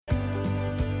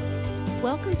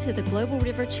Welcome to the Global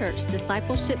River Church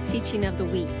Discipleship Teaching of the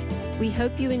Week. We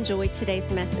hope you enjoyed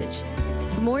today's message.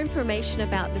 For more information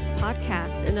about this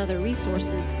podcast and other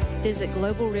resources, visit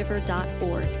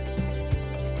globalriver.org.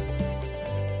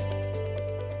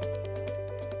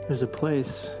 There's a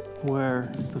place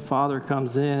where the Father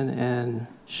comes in and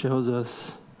shows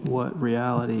us what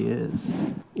reality is.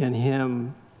 In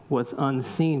Him, what's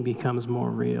unseen becomes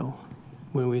more real.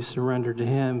 When we surrender to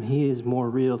Him, He is more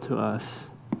real to us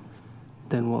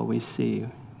than what we see,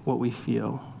 what we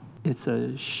feel. It's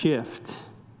a shift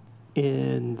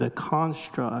in the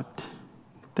construct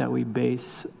that we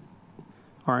base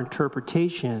our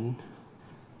interpretation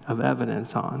of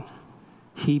evidence on.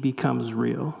 He becomes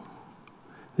real.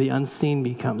 The unseen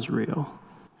becomes real.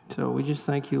 So we just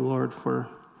thank you, Lord, for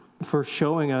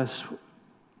showing us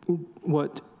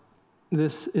what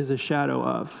this is a shadow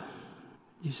of.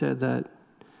 You said that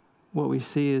what we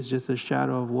see is just a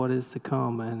shadow of what is to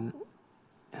come, and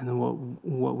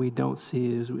what we don't see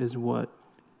is what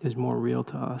is more real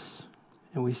to us.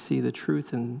 And we see the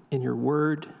truth in your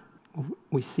word.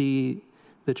 We see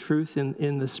the truth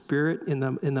in the spirit, in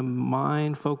the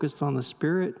mind focused on the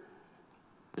spirit,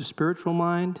 the spiritual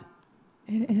mind.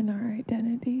 And in our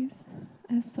identities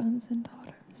as sons and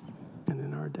daughters. And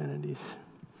in our identities.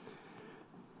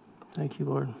 Thank you,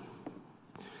 Lord.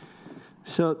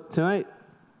 So tonight,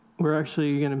 we're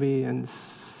actually going to be in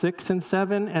 6 and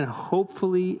 7 and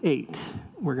hopefully 8.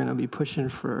 We're going to be pushing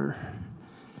for...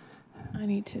 I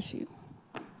need tissue.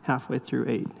 Halfway through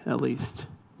 8, at least.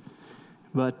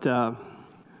 But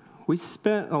we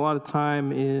spent a lot of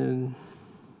time in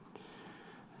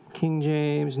King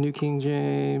James, New King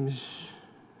James,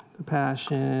 the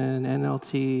Passion,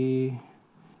 NLT.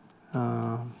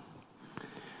 And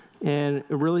I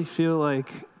really feel like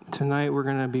tonight we're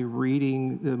going to be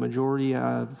reading the majority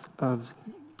of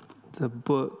the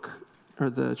book or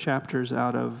the chapters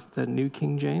out of the New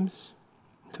King James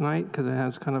tonight, because it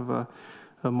has kind of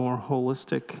a more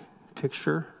holistic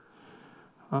picture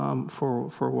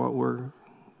for what we're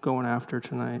going after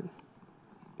tonight.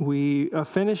 We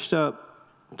finished up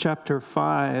chapter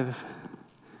 5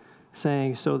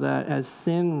 saying, so that as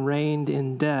sin reigned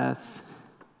in death,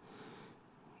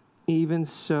 even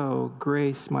so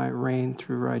grace might reign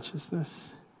through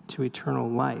righteousness to eternal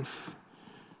life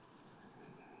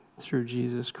through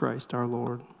Jesus Christ our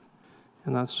Lord.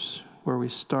 And that's where we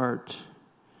start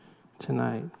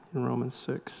tonight in Romans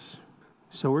 6.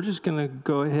 So we're just going to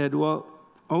go ahead. Well,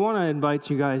 I want to invite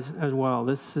you guys as well.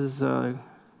 This is,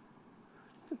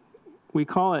 we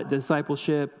call it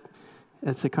discipleship.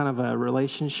 It's a kind of a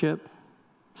relationship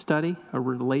study, a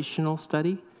relational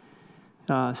study.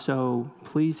 So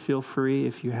please feel free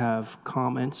if you have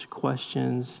comments,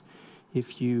 questions,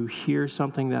 if you hear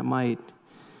something that might,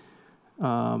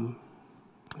 the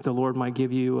Lord might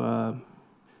give you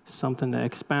something to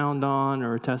expound on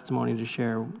or a testimony to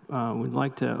share. We'd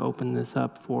like to open this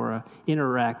up for an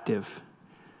interactive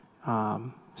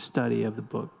study of the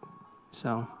book.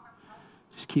 So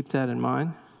just keep that in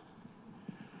mind.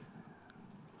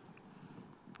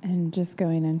 And just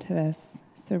going into this,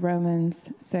 so Romans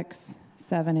 6,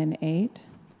 7, and 8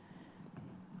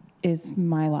 is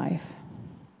my life.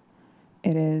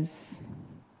 It is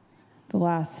the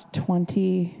last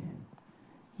 20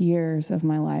 years of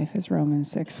my life is Romans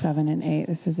 6, 7, and 8.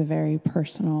 These are very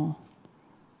personal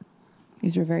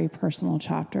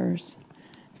chapters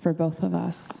for both of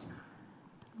us.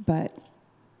 But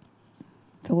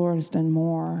the Lord has done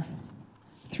more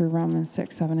through Romans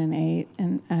 6, 7, and 8.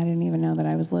 And I didn't even know that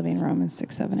I was living Romans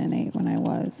 6, 7, and 8 when I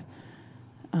was.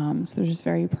 So they're just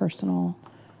very personal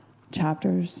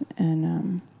chapters.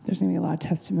 And there's going to be a lot of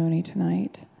testimony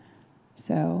tonight.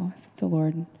 So if the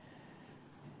Lord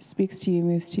speaks to you,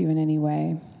 moves to you in any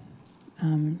way,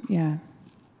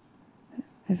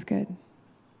 that's good.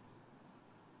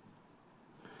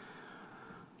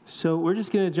 So we're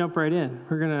just going to jump right in.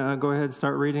 We're going to go ahead and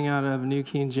start reading out of New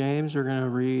King James. We're going to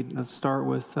read, let's start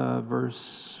with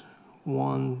verse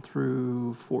 1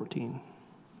 through 14.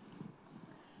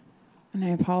 And I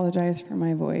apologize for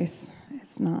my voice.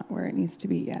 It's not where it needs to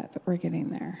be yet, but we're getting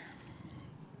there.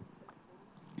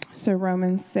 So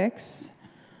Romans 6,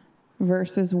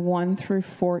 verses 1 through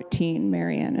 14,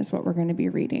 Marianne, is what we're going to be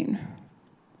reading.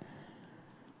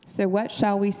 So what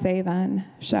shall we say then?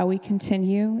 Shall we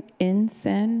continue in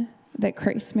sin that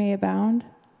grace may abound?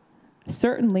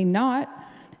 Certainly not.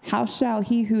 How shall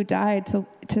he who died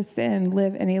to sin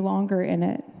live any longer in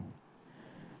it?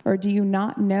 Or do you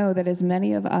not know that as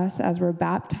many of us as were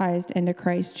baptized into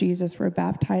Christ Jesus were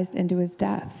baptized into his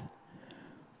death?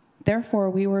 Therefore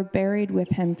we were buried with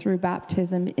him through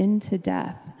baptism into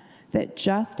death, that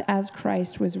just as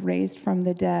Christ was raised from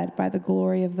the dead by the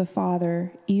glory of the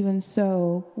Father, even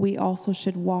so we also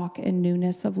should walk in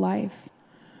newness of life.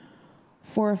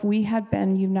 For if we had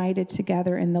been united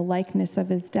together in the likeness of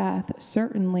his death,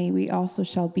 certainly we also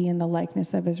shall be in the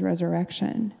likeness of his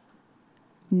resurrection.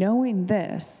 Knowing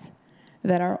this,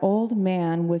 that our old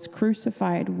man was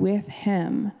crucified with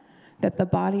him, that the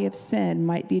body of sin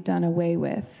might be done away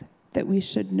with, that we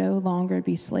should no longer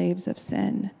be slaves of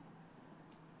sin.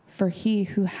 For he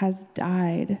who has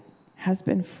died has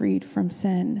been freed from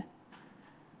sin.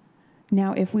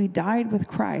 Now, if we died with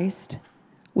Christ,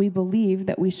 we believe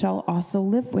that we shall also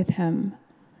live with him,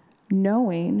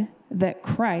 knowing that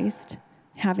Christ,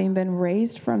 having been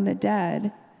raised from the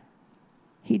dead,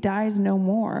 he dies no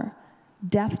more.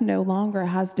 Death no longer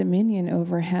has dominion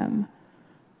over him.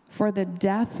 For the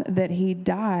death that he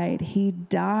died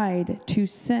to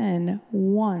sin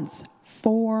once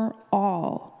for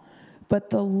all. But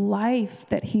the life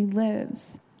that he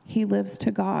lives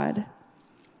to God.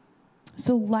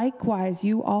 So likewise,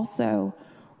 you also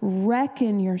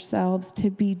reckon yourselves to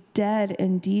be dead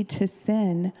indeed to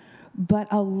sin, but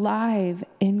alive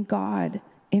in God,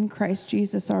 in Christ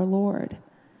Jesus our Lord.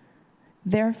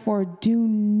 Therefore, do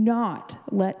not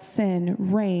let sin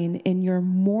reign in your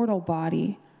mortal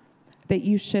body, that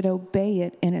you should obey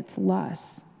it in its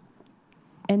lusts.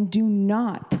 And do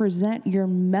not present your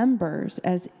members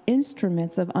as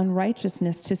instruments of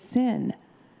unrighteousness to sin,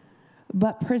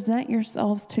 but present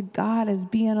yourselves to God as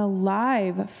being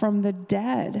alive from the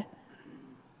dead,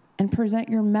 and present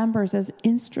your members as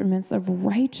instruments of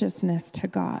righteousness to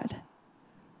God.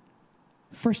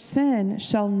 For sin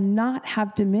shall not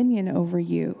have dominion over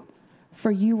you,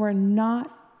 for you are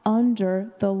not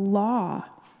under the law,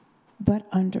 but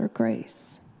under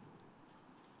grace.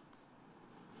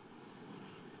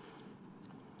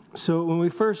 So when we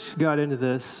first got into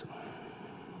this,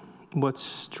 what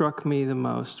struck me the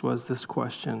most was this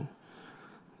question: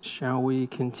 shall we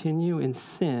continue in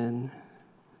sin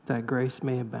that grace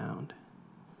may abound?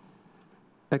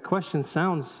 That question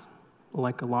sounds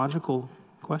like a logical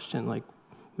question, like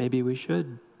maybe we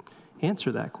should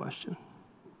answer that question.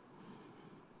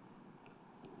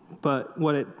 But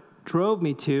what it drove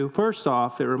me to, first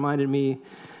off, it reminded me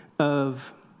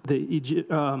of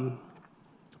the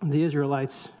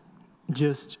Israelites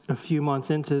just a few months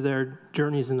into their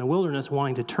journeys in the wilderness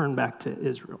wanting to turn back to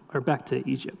Israel, or back to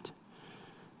Egypt,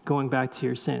 going back to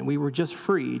your sin. We were just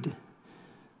freed,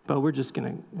 but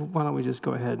why don't we just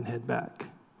go ahead and head back?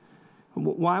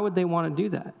 Why would they want to do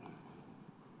that?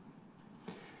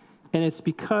 And it's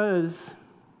because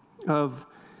of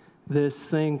this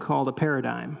thing called a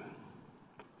paradigm.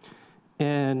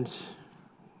 And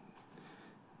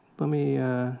let me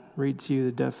read to you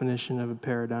the definition of a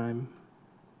paradigm.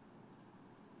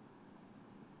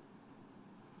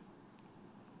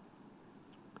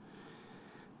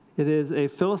 It is a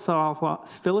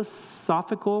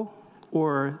philosophical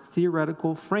or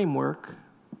theoretical framework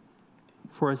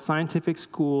for a scientific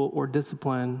school or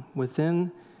discipline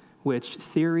within which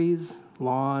theories,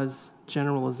 laws,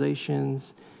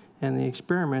 generalizations, and the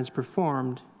experiments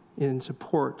performed in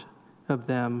support of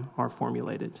them are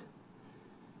formulated.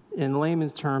 In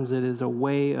layman's terms, it is a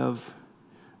way of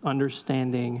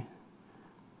understanding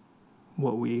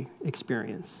what we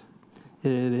experience.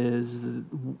 It is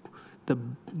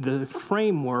the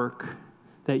framework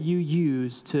that you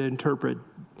use to interpret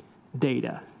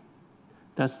data.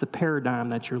 That's the paradigm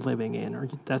that you're living in, or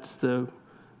that's the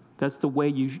way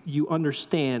you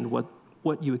understand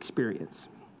what you experience.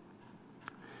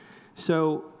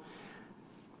 So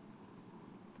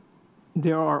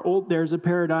there's a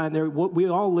paradigm there. We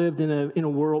all lived in a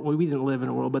world. Well, we didn't live in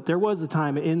a world, but there was a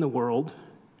time in the world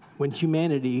when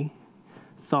humanity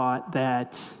thought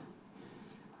that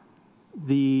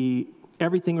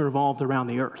everything revolved around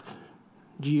the earth,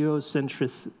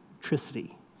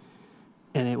 geocentricity.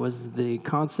 And it was the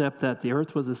concept that the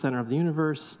earth was the center of the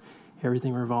universe,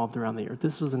 everything revolved around the earth.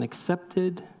 This was an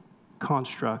accepted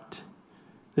construct.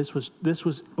 This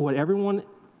was what everyone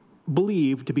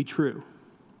believed to be true.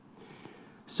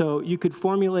 So you could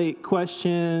formulate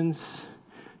questions,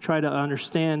 try to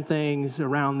understand things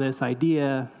around this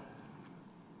idea,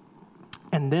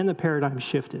 and then the paradigm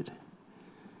shifted.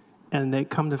 And they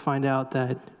come to find out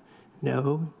that,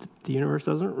 no, the universe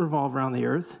doesn't revolve around the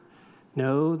earth.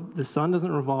 No, the sun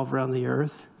doesn't revolve around the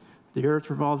earth. The earth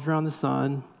revolves around the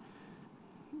sun.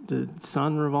 The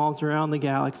sun revolves around the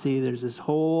galaxy. There's this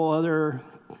whole other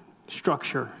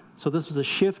structure. So this was a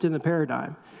shift in the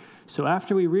paradigm. So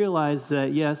after we realized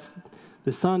that, yes,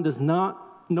 the sun does no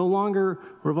longer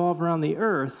revolve around the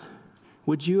earth,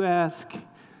 would you ask,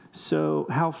 so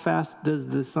how fast does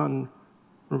the sun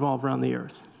revolve around the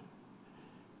earth.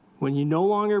 When you no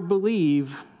longer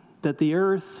believe that the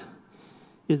earth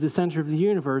is the center of the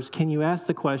universe, can you ask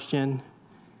the question,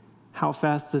 how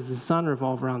fast does the sun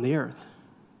revolve around the earth?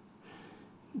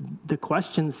 The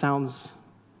question sounds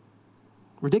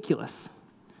ridiculous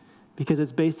because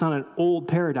it's based on an old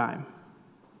paradigm.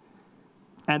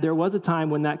 And there was a time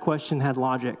when that question had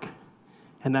logic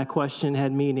and that question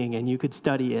had meaning and you could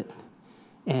study it.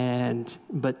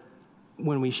 But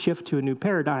when we shift to a new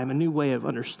paradigm, a new way of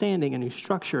understanding, a new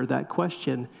structure, that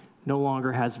question no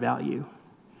longer has value.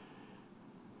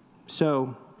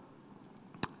 So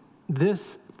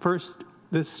this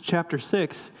chapter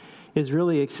 6 is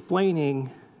really explaining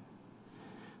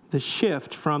the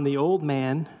shift from the old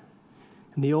man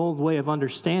and the old way of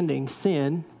understanding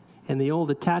sin and the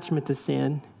old attachment to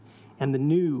sin and the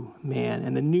new man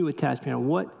and the new attachment. And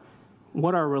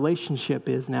what our relationship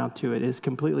is now to it is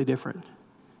completely different.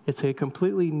 It's a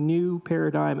completely new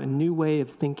paradigm, a new way of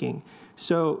thinking.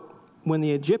 So when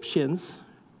the Egyptians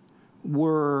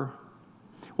were,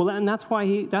 well, and that's why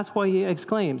he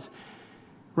exclaims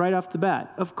right off the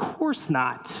bat, of course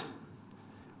not.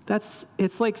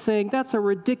 It's like saying, that's a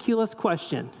ridiculous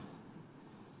question.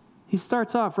 He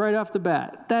starts off right off the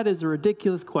bat. That is a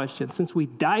ridiculous question. Since we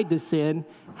died to sin,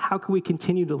 how can we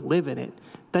continue to live in it?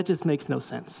 That just makes no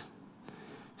sense.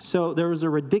 So there was a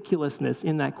ridiculousness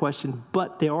in that question,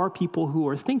 but there are people who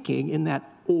are thinking in that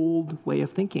old way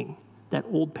of thinking, that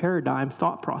old paradigm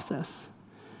thought process.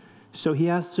 So he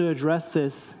has to address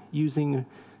this using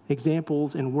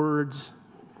examples and words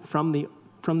from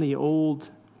the old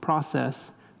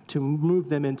process to move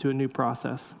them into a new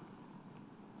process.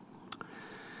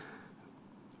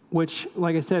 Which,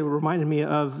 like I said, reminded me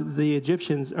of the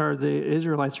Egyptians, or the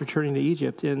Israelites returning to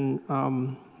Egypt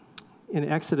in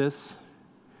Exodus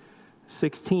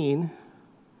 16,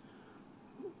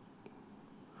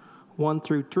 1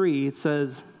 through 3. It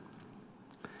says,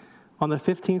 on the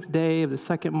 15th day of the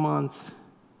second month,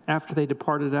 after they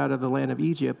departed out of the land of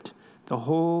Egypt, the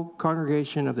whole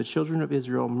congregation of the children of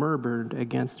Israel murmured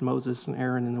against Moses and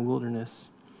Aaron in the wilderness.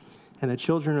 And the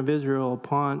children of Israel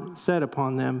said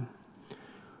upon them,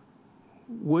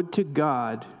 would to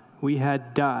God we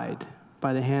had died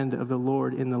by the hand of the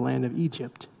Lord in the land of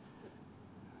Egypt,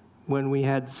 when we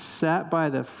had sat by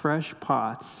the fresh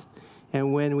pots,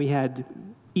 and when we had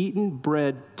eaten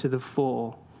bread to the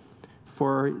full.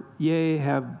 For ye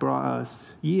have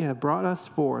brought us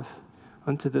forth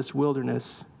unto this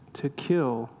wilderness to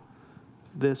kill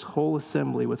this whole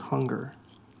assembly with hunger.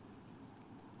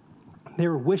 They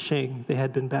were wishing they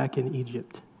had been back in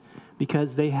Egypt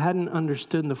because they hadn't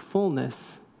understood the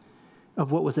fullness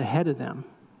of what was ahead of them.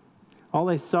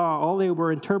 All they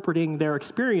were interpreting their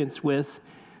experience with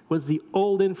was the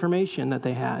old information that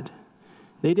they had.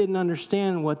 They didn't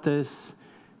understand what this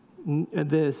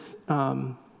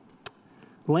land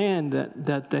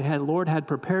that the Lord had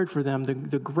prepared for them,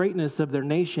 the greatness of their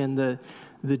nation,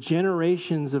 the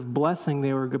generations of blessing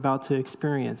they were about to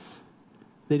experience.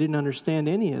 They didn't understand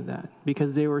any of that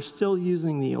because they were still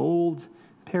using the old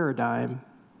paradigm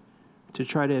to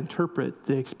try to interpret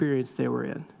the experience they were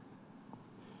in.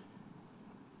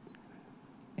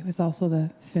 It was also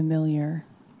the familiar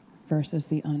versus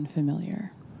the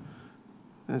unfamiliar.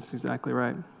 That's exactly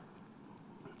right.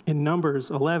 In Numbers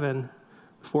 11,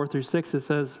 4 through 6, it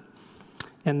says,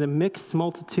 and the mixed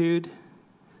multitude,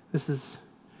 this is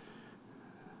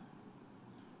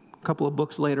a couple of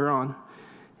books later on,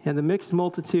 and the mixed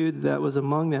multitude that was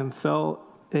among them fell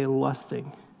a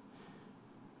lusting.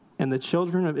 And the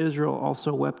children of Israel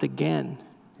also wept again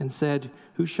and said,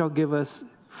 who shall give us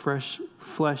fresh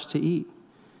flesh to eat?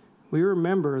 We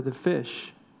remember the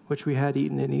fish which we had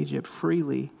eaten in Egypt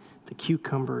freely, the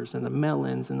cucumbers and the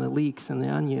melons and the leeks and the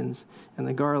onions and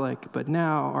the garlic. But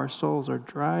now our souls are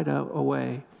dried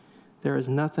away. There is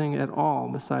nothing at all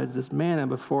besides this manna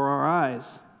before our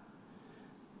eyes.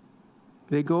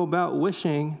 They go about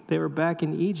wishing they were back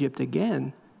in Egypt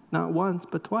again, not once,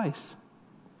 but twice.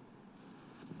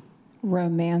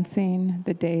 Romancing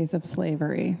the days of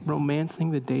slavery. Romancing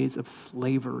the days of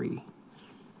slavery.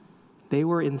 They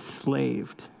were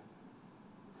enslaved.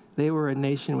 They were a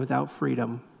nation without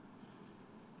freedom.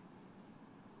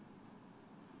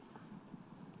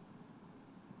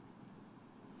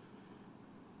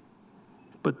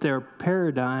 But their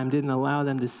paradigm didn't allow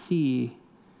them to see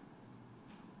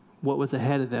what was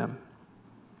ahead of them.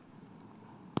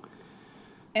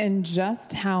 And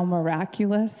just how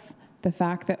miraculous the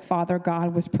fact that Father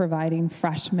God was providing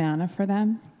fresh manna for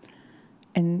them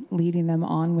and leading them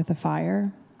on with a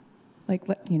fire. Like,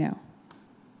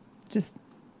 just,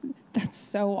 that's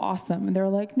so awesome. And they're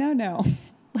like, no,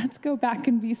 let's go back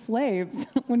and be slaves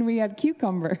when we had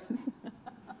cucumbers.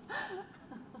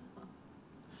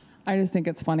 I just think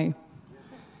it's funny.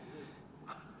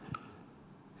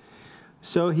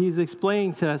 So he's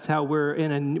explaining to us how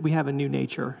we have a new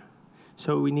nature.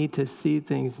 So we need to see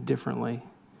things differently.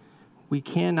 We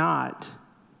cannot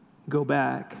go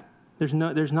back. There's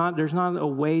not a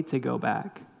way to go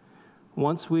back.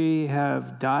 Once we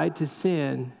have died to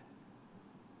sin,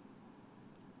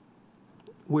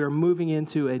 we're moving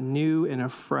into a new and a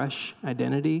fresh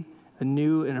identity, a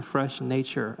new and a fresh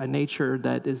nature, a nature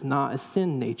that is not a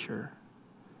sin nature.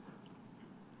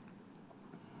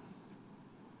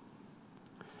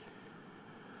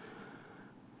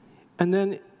 And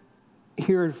then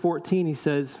here in 14, he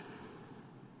says,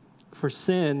 "For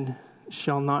sin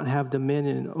shall not have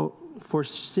dominion. For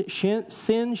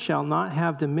sin shall not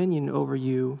have dominion over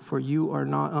you, for you are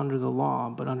not under the law,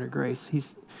 but under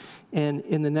grace." And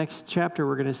in the next chapter,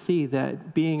 we're going to see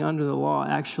that being under the law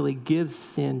actually gives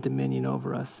sin dominion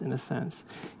over us, in a sense.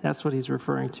 That's what he's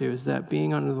referring to, is that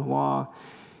being under the law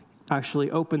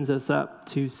actually opens us up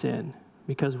to sin,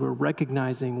 because we're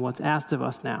recognizing what's asked of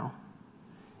us now.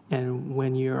 And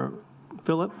when you're,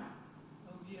 Philip?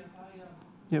 Oh, yeah,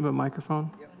 You have a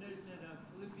microphone? I noticed that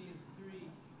Philippians 3.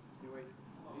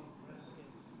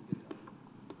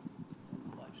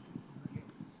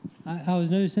 I was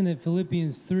noticing that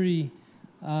Philippians 3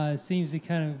 seems to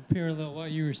kind of parallel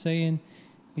what you were saying,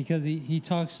 because he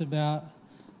talks about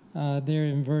there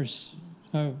in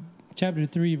chapter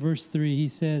 3, verse 3, he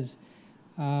says,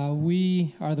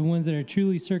 "We are the ones that are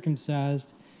truly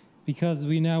circumcised, because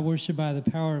we now worship by the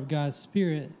power of God's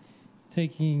Spirit,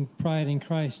 taking pride in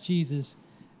Christ Jesus.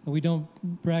 And we don't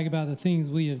brag about the things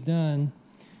we have done."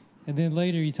 And then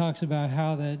later he talks about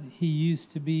how that he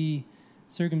used to be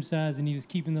circumcised and he was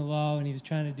keeping the law and he was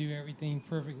trying to do everything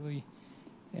perfectly.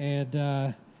 And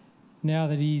now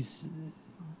that he's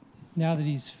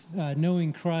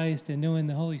knowing Christ and knowing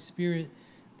the Holy Spirit,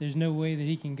 there's no way that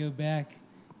he can go back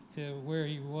to where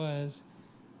he was.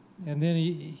 And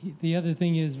then the other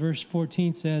thing is, verse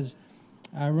 14 says,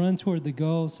 "I run toward the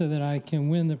goal so that I can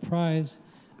win the prize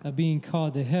of being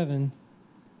called to heaven."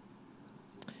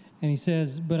 And he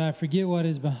says, "But I forget what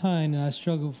is behind and I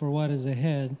struggle for what is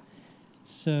ahead."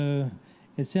 So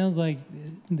it sounds like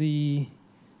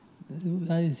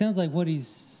what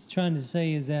he's trying to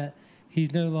say is that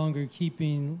he's no longer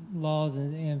keeping laws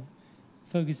and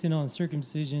focusing on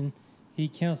circumcision. He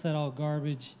counts that all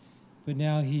garbage, but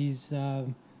now he's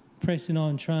pressing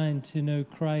on trying to know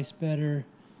Christ better,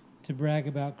 to brag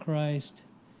about Christ,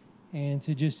 and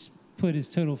to just put his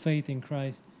total faith in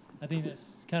Christ. I think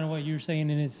that's kind of what you're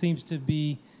saying, and it seems to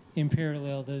be in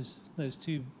parallel, those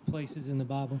two places in the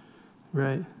Bible.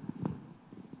 Right.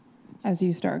 As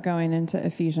you start going into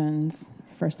Ephesians,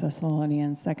 1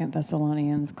 Thessalonians, 2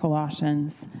 Thessalonians,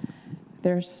 Colossians,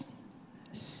 there's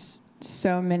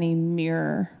so many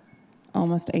mirror,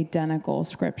 almost identical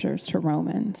scriptures to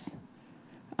Romans.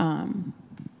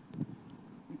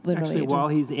 Literally, Actually, while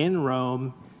he's in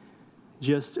Rome,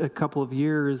 just a couple of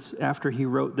years after he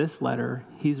wrote this letter,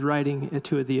 he's writing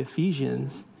to the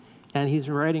Ephesians, and he's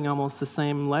writing almost the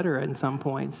same letter in some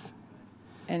points.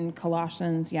 in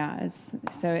Colossians, it's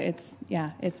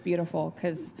beautiful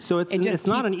because it's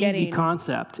not an easy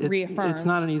concept. Reaffirmed. It's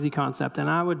not an easy concept, and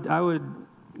I would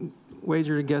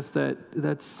wager to guess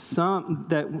that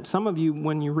some of you,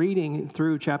 when you're reading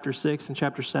through chapter 6 and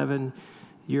chapter 7,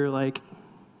 you're like,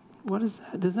 what is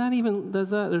that?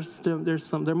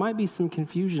 There might be some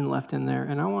confusion left in there,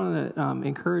 and I want to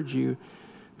encourage you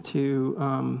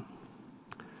to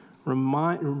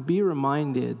be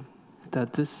reminded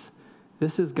that this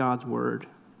is God's word,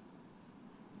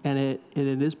 and it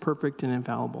is perfect and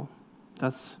infallible.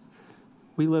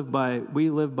 We live by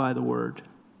the word.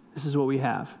 This is what we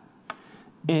have,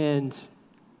 and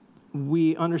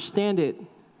we understand it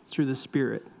through the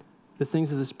Spirit. The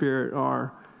things of the Spirit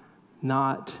are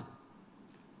not.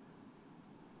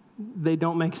 They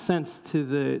don't make sense to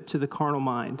the carnal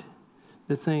mind.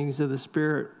 The things of the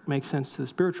Spirit make sense to the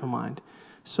spiritual mind.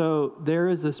 So there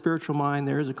is a spiritual mind,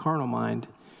 there is a carnal mind,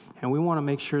 and we want to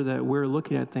make sure that we're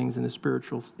looking at things in a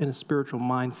spiritual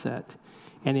mindset.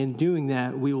 And in doing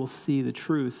that, we will see the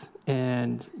truth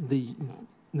and the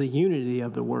unity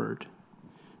of the Word.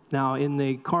 Now, in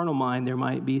the carnal mind, there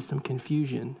might be some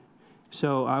confusion.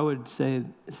 So I would say,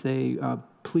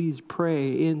 please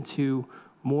pray into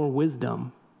more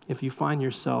wisdom. If you find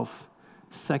yourself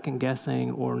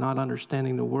second-guessing or not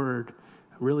understanding the Word,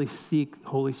 really seek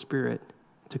Holy Spirit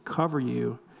to cover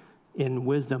you in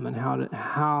wisdom and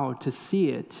how to see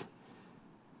it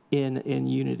in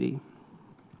unity.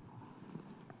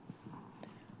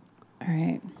 All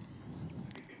right.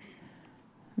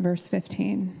 verse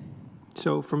 15.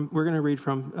 So we're going to read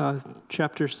from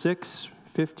chapter 6,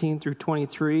 15 through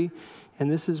 23,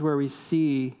 and this is where we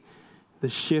see the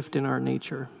shift in our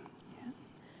nature.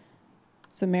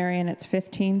 So, Marion, it's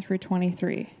 15 through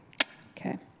 23.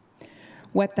 Okay.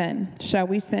 What then? Shall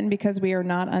we sin because we are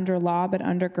not under law but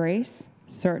under grace?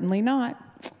 Certainly not.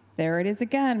 There it is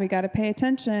again. We got to pay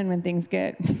attention when things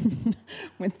get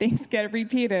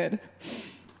repeated.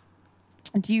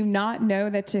 Do you not know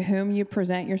that to whom you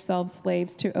present yourselves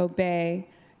slaves to obey,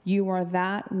 you are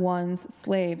that one's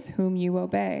slaves whom you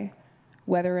obey,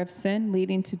 whether of sin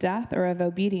leading to death or of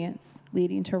obedience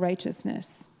leading to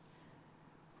righteousness?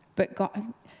 But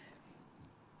God,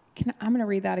 I'm going to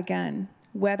read that again.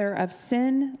 Whether of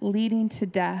sin leading to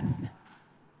death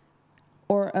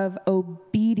or of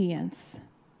obedience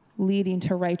leading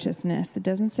to righteousness. It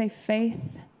doesn't say faith.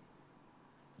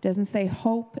 It doesn't say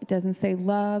hope. It doesn't say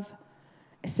love.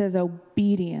 It says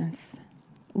obedience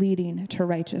leading to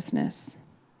righteousness.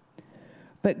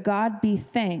 But God be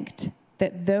thanked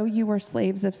that though you were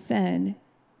slaves of sin,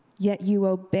 yet you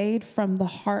obeyed from the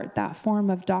heart that form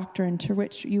of doctrine to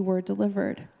which you were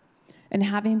delivered. And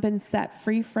having been set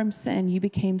free from sin, you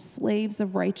became slaves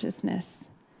of righteousness.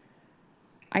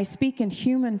 I speak in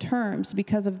human terms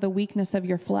because of the weakness of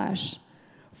your flesh.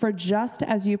 For just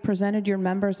as you presented your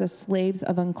members as slaves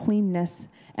of uncleanness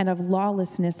and of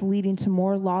lawlessness, leading to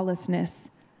more lawlessness,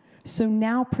 so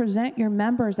now present your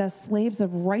members as slaves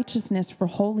of righteousness for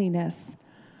holiness.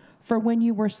 For when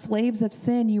you were slaves of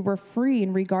sin, you were free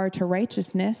in regard to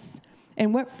righteousness.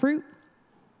 And what fruit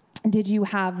did you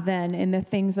have then in the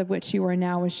things of which you are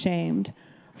now ashamed?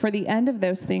 For the end of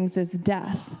those things is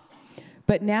death.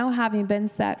 But now, having been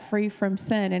set free from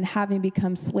sin and having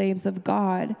become slaves of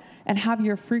God, and have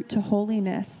your fruit to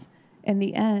holiness, in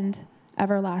the end,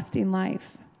 everlasting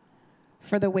life.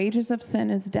 For the wages of sin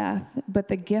is death, but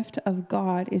the gift of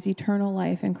God is eternal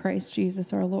life in Christ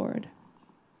Jesus our Lord.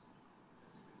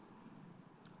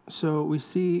 So we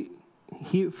see,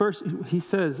 he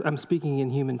says, I'm speaking in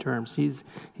human terms. He's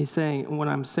saying, when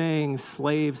I'm saying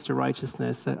slaves to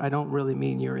righteousness, I don't really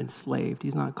mean you're enslaved.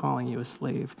 He's not calling you a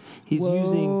slave. He's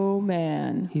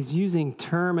using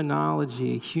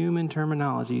terminology, human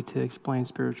terminology, to explain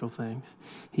spiritual things.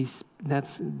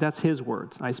 That's his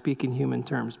words. I speak in human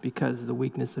terms because of the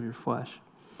weakness of your flesh.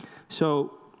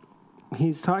 So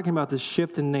he's talking about this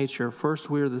shift in nature. First,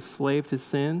 we're the slave to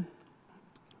sin,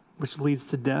 which leads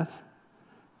to death.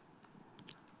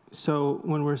 So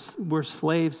when we're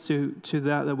slaves to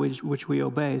that which we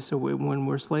obey. So when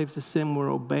we're slaves to sin,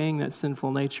 we're obeying that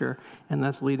sinful nature, and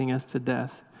that's leading us to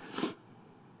death.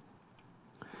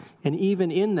 And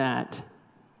even in that,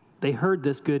 they heard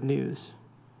this good news.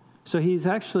 So he's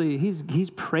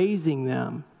praising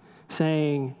them,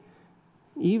 saying,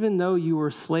 even though you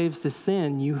were slaves to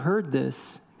sin, you heard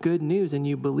this good news and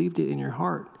you believed it in your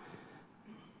heart.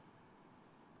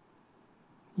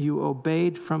 You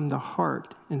obeyed from the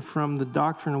heart and from the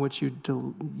doctrine in which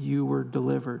you were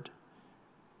delivered,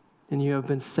 and you have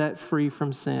been set free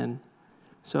from sin.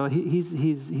 So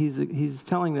he's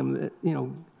telling them that,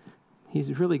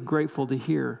 he's really grateful to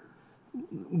hear.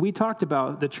 We talked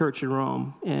about the church in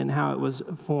Rome and how it was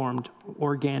formed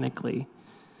organically.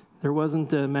 There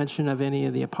wasn't a mention of any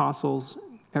of the apostles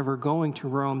ever going to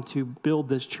Rome to build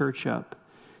this church up.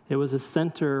 It was a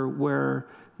center where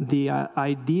the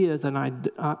ideas and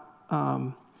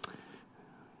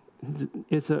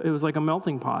it was like a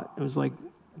melting pot. It was like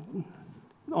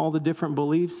all the different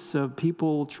beliefs of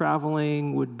people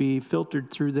traveling would be filtered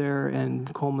through there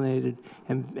and culminated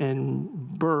and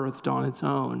birthed on its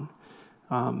own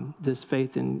this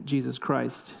faith in Jesus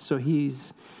Christ. So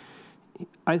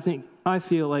I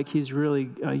feel like he's really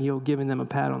giving them a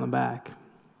pat on the back.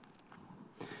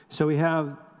 So we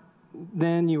have,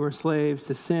 then you were slaves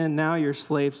to sin, now you're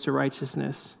slaves to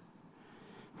righteousness.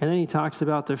 And then he talks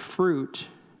about the fruit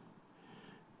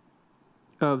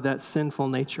of that sinful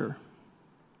nature.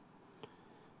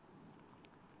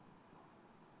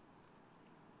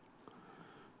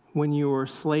 When you were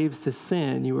slaves to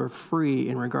sin, you were free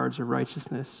in regards of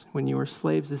righteousness. When you were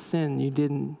slaves to sin, you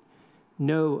didn't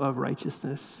know of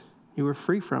righteousness. You were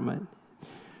free from it.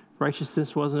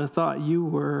 Righteousness wasn't a thought. You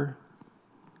were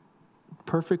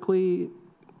perfectly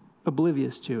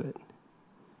oblivious to it.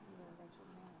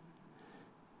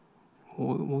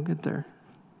 We'll get there.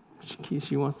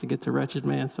 She wants to get to wretched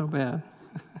man so bad.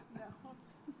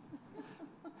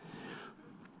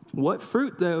 What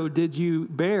fruit, though, did you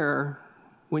bear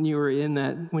when you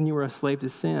were a slave to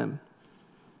sin,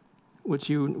 which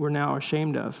you were now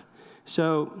ashamed of?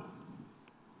 So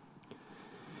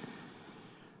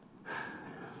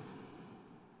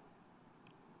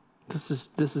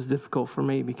this is difficult for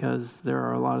me because there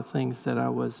are a lot of things that I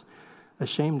was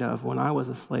ashamed of when I was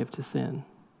a slave to sin.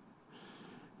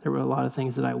 There were a lot of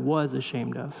things that I was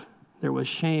ashamed of. There was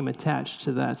shame attached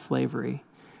to that slavery.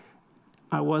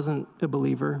 I wasn't a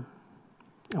believer.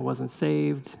 I wasn't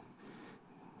saved.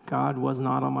 God was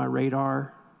not on my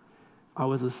radar. I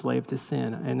was a slave to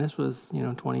sin. And this was,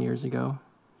 20 years ago.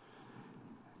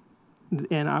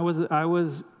 And I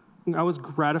was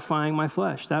gratifying my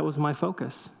flesh. That was my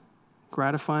focus,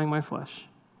 gratifying my flesh.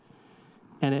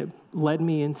 And it led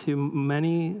me into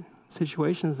many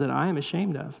situations that I am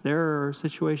ashamed of. There are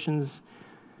situations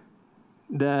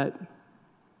that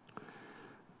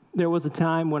there was a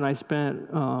time when I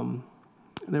spent,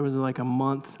 there was like a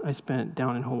month I spent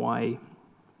down in Hawaii.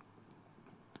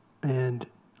 And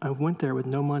I went there with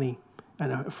no money.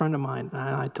 And a friend of mine,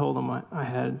 and I told him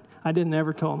I didn't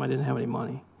ever tell him I didn't have any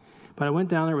money. But I went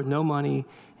down there with no money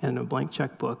and a blank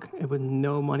checkbook and with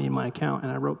no money in my account,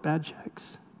 and I wrote bad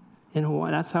checks in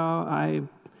Hawaii. That's how I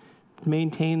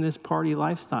maintained this party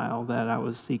lifestyle that I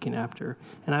was seeking after.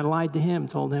 And I lied to him,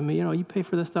 told him, you pay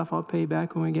for this stuff, I'll pay you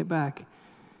back when we get back.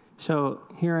 So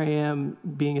here I am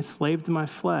being a slave to my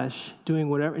flesh, doing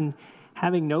whatever, and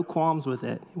having no qualms with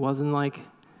it. It wasn't like,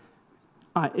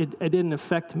 it didn't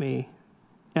affect me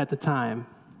at the time.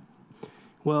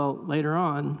 Well, later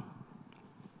on,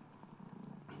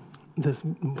 this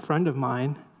friend of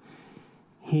mine,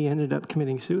 he ended up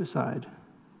committing suicide.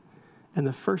 And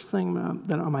the first thing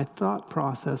that my thought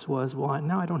process was, well,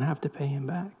 now I don't have to pay him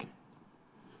back.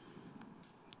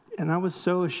 And I was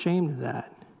so ashamed of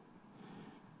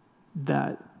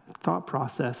that thought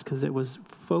process because it was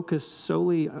focused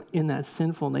solely in that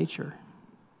sinful nature.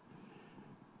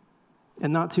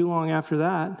 And not too long after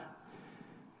that,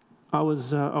 I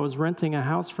was renting a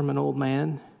house from an old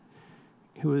man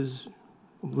who was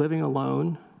living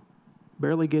alone,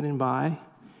 barely getting by,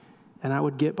 and I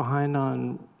would get behind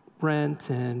on rent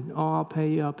and, I'll pay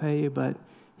you, but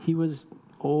he was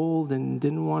old and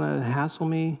didn't want to hassle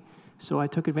me, so I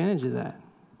took advantage of that.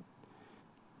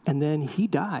 And then he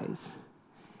dies.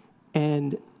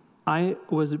 And I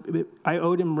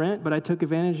owed him rent, but I took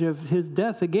advantage of his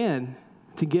death again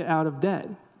to get out of debt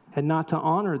and not to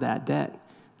honor that debt.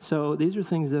 So these are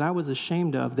things that I was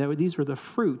ashamed of. These were the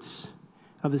fruits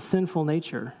of a sinful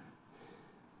nature.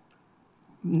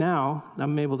 Now,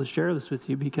 I'm able to share this with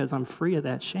you because I'm free of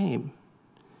that shame.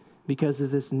 Because of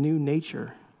this new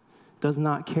nature does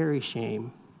not carry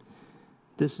shame.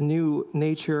 This new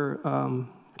nature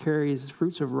carries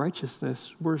fruits of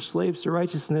righteousness. We're slaves to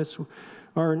righteousness.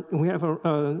 We have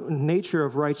a nature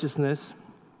of righteousness,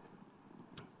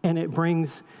 and it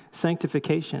brings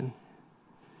sanctification.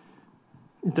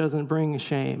 It doesn't bring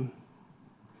shame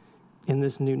in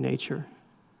this new nature.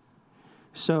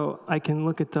 So I can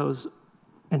look at those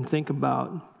and think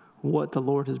about what the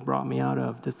Lord has brought me out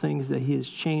of, the things that he has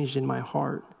changed in my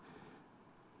heart.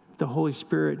 The Holy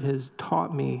Spirit has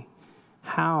taught me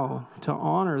how to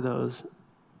honor those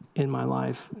in my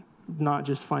life, not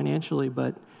just financially,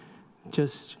 but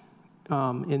just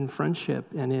in friendship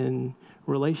and in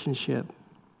relationship.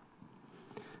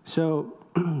 So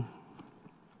I'm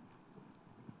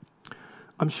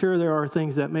sure there are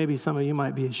things that maybe some of you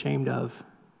might be ashamed of,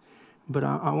 but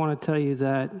I want to tell you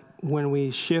that when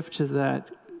we shift to that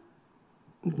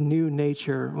new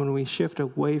nature, when we shift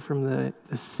away from the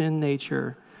sin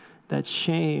nature, that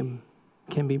shame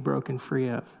can be broken free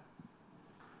of.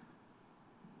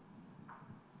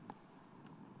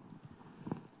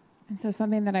 And so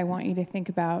something that I want you to think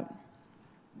about,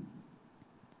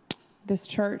 this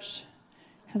church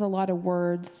has a lot of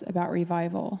words about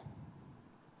revival.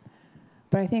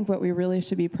 But I think what we really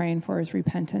should be praying for is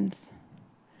repentance.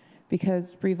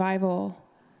 Because revival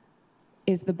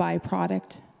is the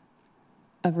byproduct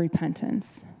of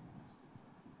repentance.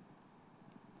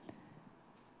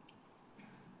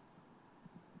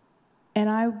 And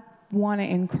I want to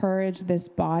encourage this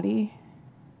body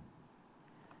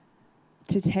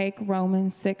to take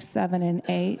Romans 6, 7, and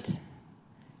 8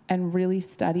 and really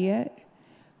study it,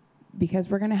 because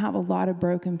we're going to have a lot of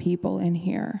broken people in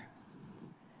here.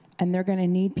 And they're going to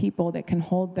need people that can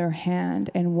hold their hand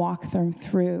and walk them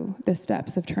through the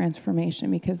steps of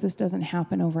transformation, because this doesn't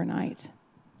happen overnight.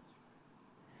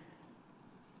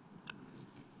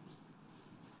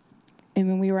 And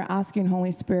when we were asking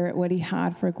Holy Spirit what he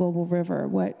had for Global River,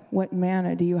 what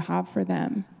manna do you have for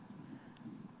them?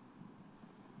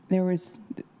 There was,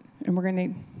 and we're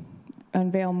going to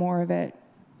unveil more of it,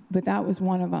 but that was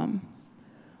one of them,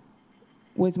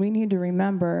 was we need to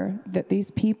remember that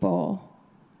these people,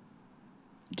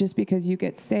 just because you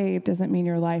get saved doesn't mean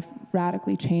your life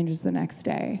radically changes the next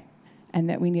day. and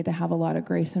that we need to have a lot of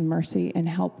grace and mercy and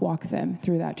help walk them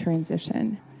through that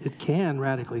transition. It can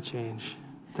radically change.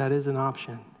 That is an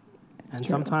option. And True.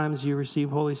 sometimes you receive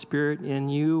Holy Spirit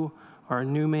and you are a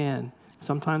new man.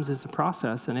 Sometimes it's a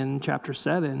process. And in chapter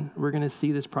 7, we're going to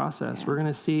see this process. Yeah. We're going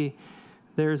to see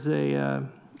there's a...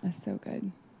 That's so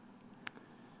good.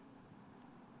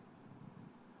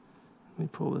 let me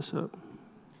pull this up.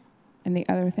 And the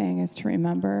other thing is to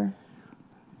remember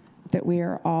that we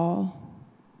are all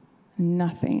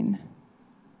nothing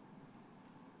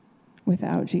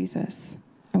without Jesus.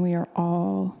 And we are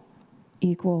all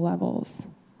equal levels,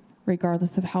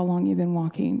 regardless of how long you've been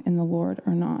walking in the Lord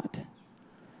or not.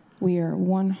 We are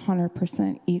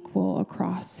 100% equal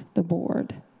across the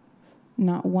board.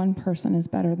 Not one person is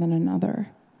better than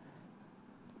another.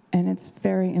 And it's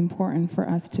very important for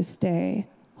us to stay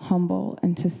humble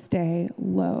and to stay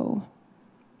low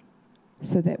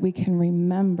so that we can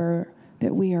remember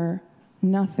that we are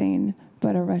nothing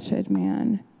but a wretched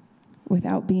man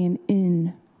without being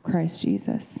in Christ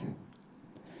Jesus.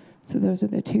 So those are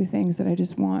the two things that I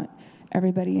just want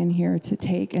everybody in here to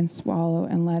take and swallow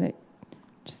and let it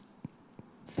just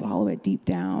swallow it deep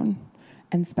down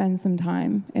and spend some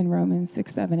time in Romans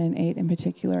 6, 7, and 8 in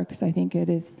particular, because I think it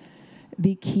is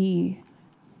the key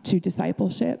to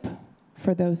discipleship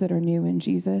for those that are new in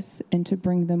Jesus and to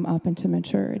bring them up into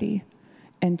maturity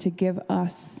and to give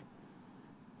us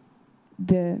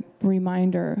the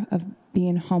reminder of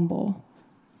being humble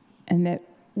and that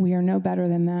we are no better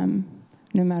than them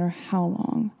no matter how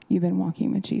long you've been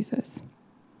walking with Jesus.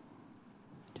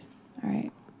 All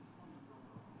right.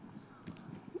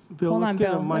 Bill, Hold let's on, get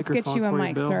a Bill. Let's get microphone you a for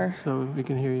mic, Bill, sir. so we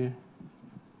can hear you.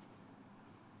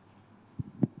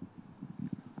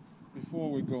 Before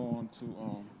we go on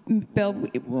to Bill,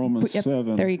 Romans yep,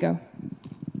 7, there you go.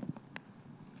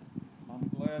 I'm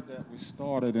glad that we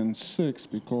started in 6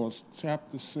 because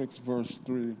chapter 6, verse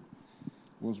 3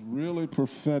 was really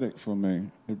prophetic for me.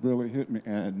 It really hit me,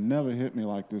 and it never hit me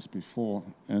like this before.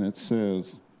 And it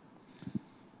says,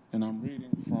 and I'm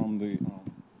reading from the...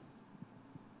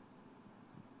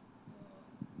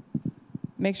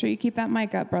 Make sure you keep that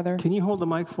mic up, brother. Can you hold the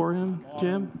mic for him,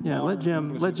 Jim? Yeah, let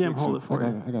Jim hold it for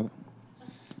you. I got it.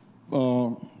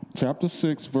 Chapter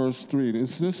 6, verse 3.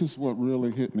 This is what really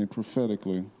hit me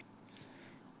prophetically.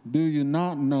 Do you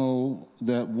not know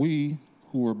that we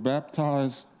who were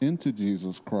baptized into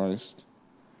Jesus Christ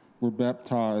were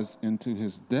baptized into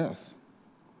his death?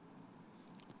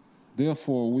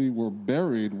 Therefore, we were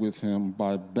buried with him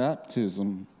by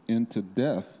baptism into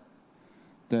death,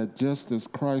 that just as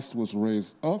Christ was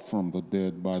raised up from the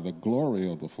dead by the glory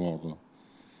of the Father,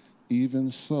 even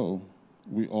so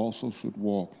we also should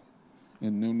walk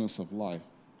in newness of life.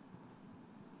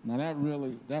 Now that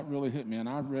really hit me, and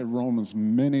I've read Romans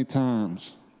many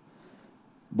times,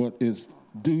 but it's,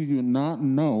 do you not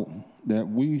know that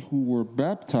we who were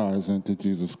baptized into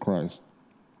Jesus Christ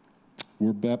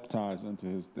were baptized into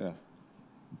his death?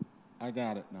 I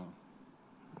got it now.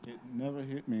 It never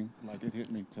hit me like it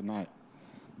hit me tonight.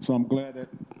 So I'm glad that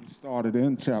we started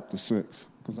in chapter 6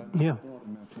 because I Yeah. thought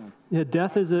in that time. Yeah,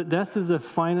 death is a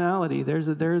finality. There's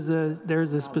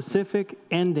a specific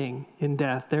ending in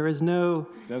death. There is no.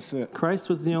 That's it. Christ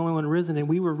was the only one risen, and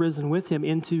we were risen with him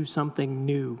into something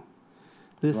new.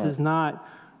 This Right. is not.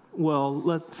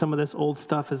 Well, some of this old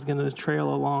stuff is going to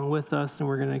trail along with us, and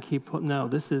we're going to keep. No,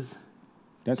 this is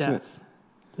That's death.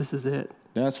 it. This is it.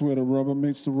 That's where the rubber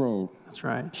meets the road. That's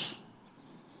right.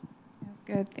 That's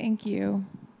good. Thank you.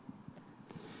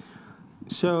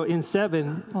 So in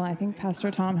 7, Well, I think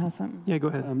Pastor Tom has something. yeah, go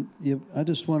ahead. Yeah, I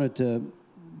just wanted to,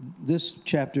 this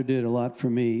chapter did a lot for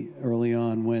me early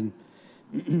on when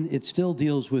it still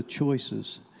deals with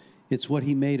choices. It's what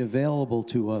he made available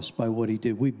to us by what he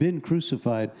did. We've been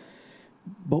crucified,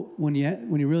 but when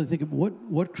you really think of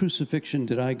what crucifixion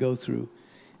did I go through,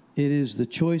 it is the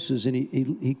choices, and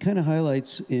he kind of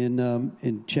highlights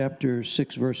in chapter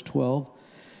 6, verse 12,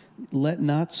 let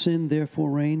not sin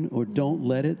therefore reign, or don't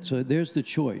let it. So there's the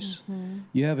choice. Mm-hmm.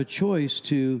 You have a choice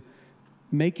to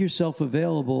make yourself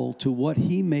available to what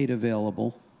he made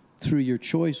available through your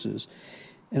choices.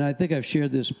 And I think I've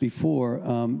shared this before.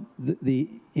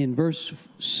 In verse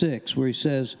 6, where he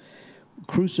says,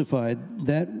 crucified,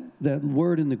 that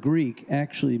word in the Greek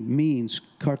actually means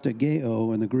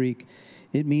kartageo in the Greek.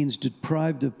 It means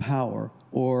deprived of power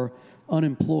or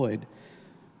unemployed.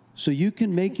 So you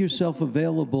can make yourself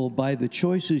available by the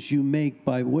choices you make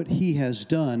by what he has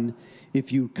done.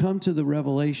 If you come to the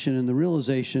revelation and the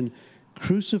realization,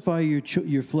 crucify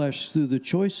your flesh through the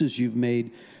choices you've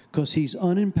made, because he's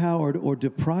unempowered or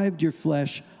deprived your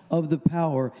flesh of the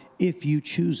power if you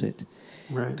choose it.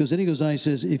 Right. Because then he goes on, he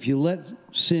says, if you let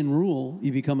sin rule,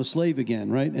 you become a slave again,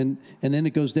 right? And then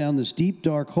it goes down this deep,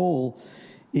 dark hole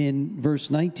in verse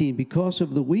 19. Because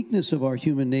of the weakness of our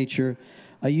human nature,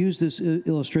 I use this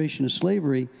illustration of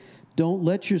slavery. Don't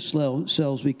let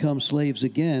yourselves become slaves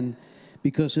again,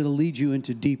 because it'll lead you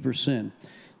into deeper sin.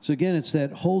 So again, it's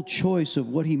that whole choice of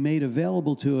what he made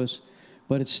available to us,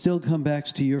 but it still comes back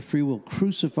to your free will.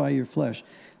 Crucify your flesh.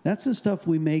 That's the stuff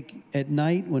we make at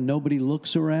night when nobody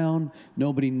looks around,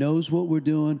 nobody knows what we're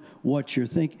doing, what you're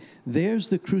thinking. There's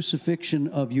the crucifixion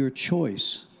of your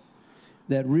choice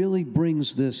that really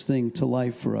brings this thing to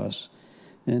life for us.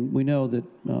 And we know that,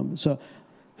 And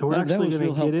we're that actually was going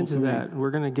real to get helpful into for me. that.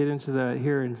 We're going to get into that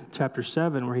here in chapter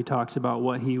 7, where he talks about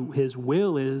what his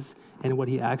will is and what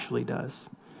he actually does.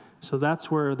 So that's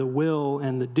where the will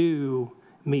and the do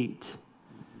meet.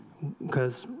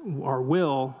 Because our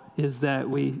will is that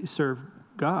we serve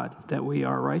God, that we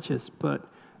are righteous, but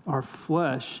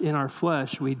in our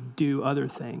flesh, we do other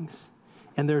things.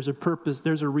 And there's a purpose,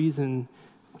 there's a reason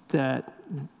that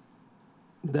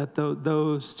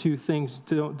those two things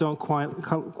don't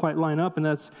quite line up, and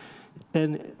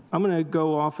I'm going to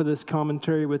go off of this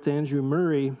commentary with Andrew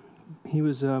Murray. He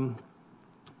was a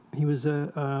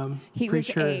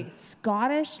preacher. a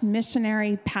Scottish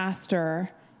missionary pastor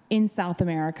in South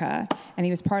America, and he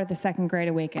was part of the Second Great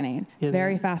Awakening.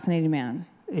 Very fascinating man.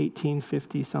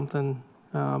 1850 something.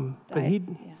 But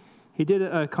he did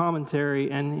a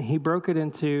commentary, and he broke it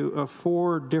into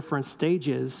 4 different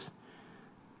stages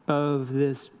of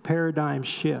this paradigm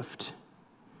shift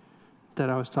that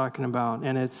I was talking about.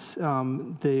 And it's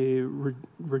the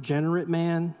regenerate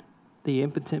man, the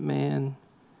impotent man,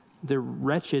 the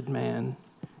wretched man,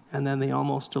 and then the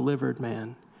almost delivered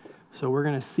man. So we're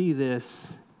going to see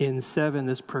this in 7,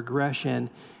 this progression,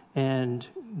 and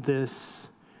this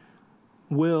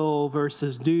will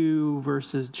versus do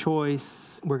versus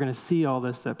choice. We're going to see all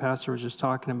this that Pastor was just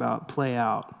talking about play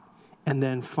out. And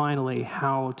then finally,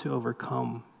 how to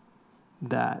overcome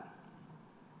that.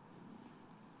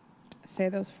 Say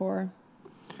those 4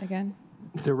 again.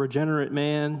 The regenerate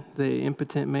man, the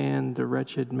impotent man, the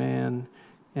wretched man,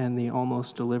 and the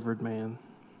almost delivered man.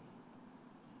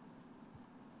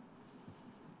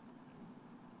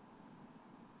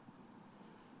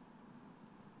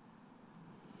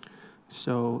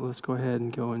 So let's go ahead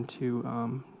and go into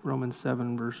Romans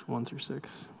 7, verse 1 through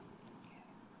 6.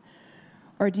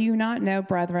 Or do you not know,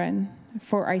 brethren,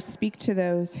 for I speak to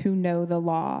those who know the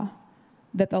law,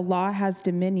 that the law has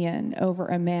dominion over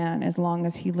a man as long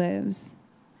as he lives.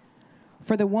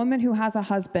 For the woman who has a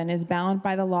husband is bound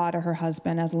by the law to her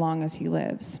husband as long as he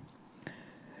lives.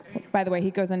 By the way, he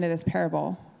goes into this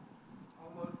parable.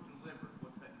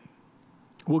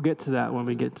 We'll get to that when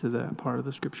we get to that part of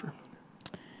the scripture.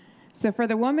 So for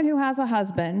the woman who has a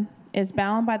husband is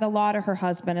bound by the law to her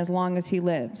husband as long as he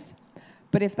lives.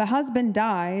 But if the husband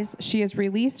dies, she is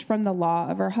released from the law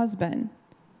of her husband.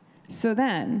 So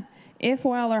then, if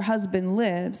while her husband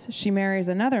lives, she marries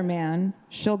another man,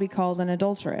 she'll be called an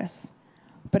adulteress.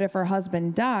 But if her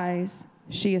husband dies,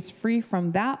 she is free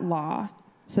from that law,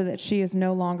 so she is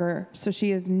no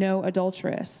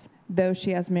adulteress, though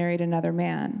she has married another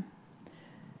man.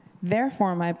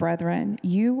 Therefore, my brethren,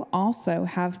 you also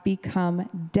have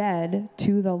become dead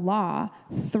to the law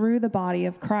through the body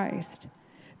of Christ,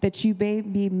 that you may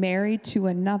be married to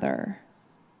another,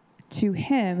 to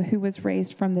him who was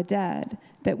raised from the dead,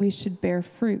 that we should bear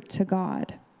fruit to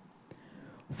God.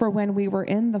 For when we were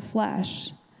in the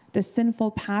flesh, the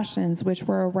sinful passions which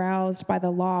were aroused by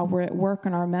the law were at work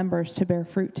in our members to bear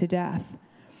fruit to death.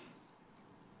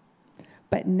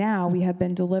 But now we have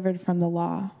been delivered from the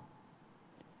law,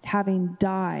 having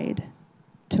died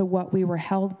to what we were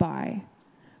held by,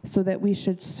 so that we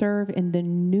should serve in the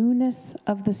newness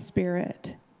of the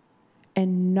Spirit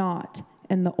and not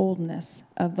in the oldness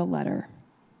of the letter.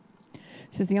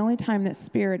 This is the only time that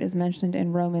Spirit is mentioned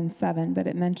in Romans 7, but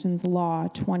it mentions law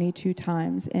 22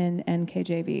 times in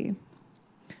NKJV.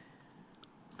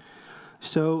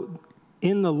 So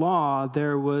in the law,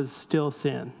 there was still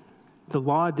sin. The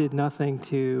law did nothing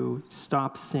to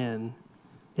stop sin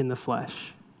in the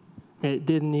flesh. It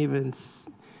didn't even,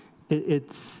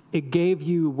 it gave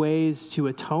you ways to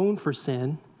atone for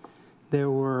sin. There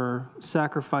were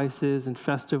sacrifices and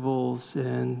festivals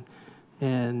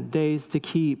and days to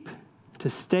keep to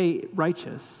stay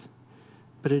righteous,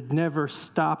 but it never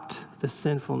stopped the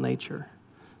sinful nature.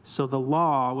 So the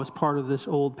law was part of this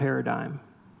old paradigm,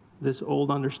 this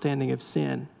old understanding of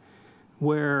sin,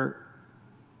 where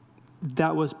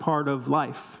that was part of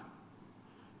life.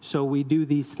 So we do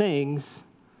these things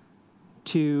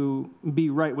to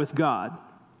be right with God.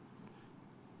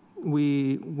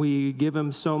 we give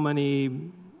him so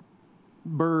many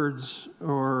birds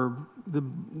or the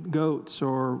goats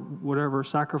or whatever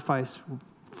sacrifice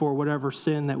for whatever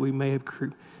sin that we may have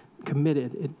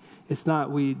committed. It's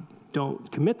not we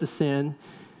don't commit the sin.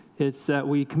 It's that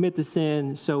we commit the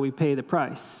sin so we pay the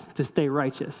price to stay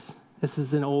righteous. This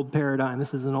is an old paradigm.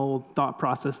 This is an old thought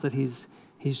process that he's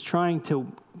trying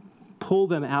to pull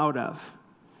them out of.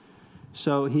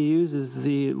 So he uses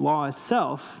the law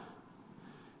itself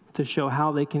to show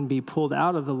how they can be pulled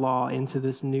out of the law into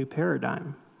this new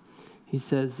paradigm. He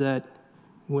says that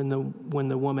when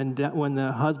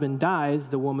the husband dies,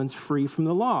 the woman's free from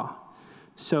the law.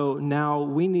 So now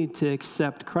we need to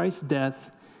accept Christ's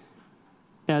death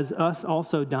as us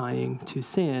also dying to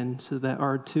sin, to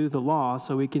the law,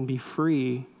 so we can be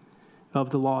free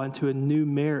of the law into a new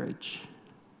marriage,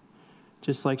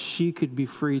 just like she could be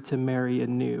free to marry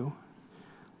anew.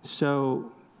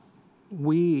 So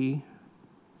we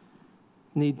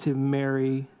need to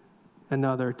marry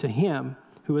another to him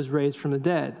who was raised from the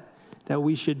dead, that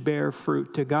we should bear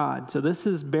fruit to God. So this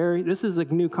is a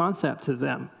new concept to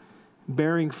them,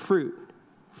 bearing fruit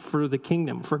for the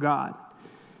kingdom, for God.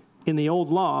 In the old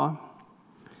law,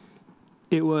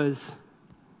 it was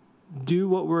do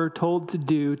what we're told to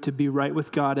do to be right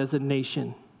with God as a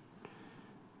nation.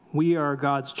 We are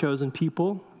God's chosen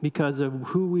people because of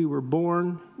who we were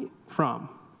born from.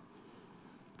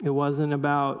 It wasn't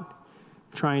about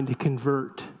trying to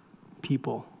convert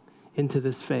people into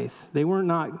this faith. They were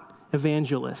not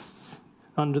evangelists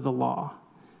under the law.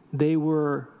 They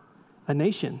were a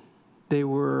nation. They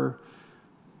were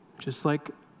just like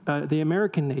the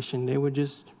American nation. They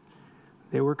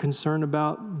were concerned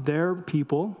about their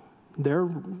people, their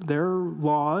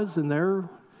laws and their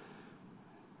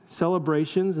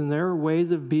celebrations and their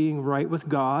ways of being right with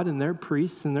God and their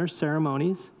priests and their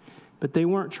ceremonies, but they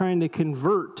weren't trying to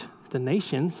convert the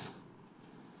nations.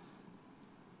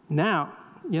 Now,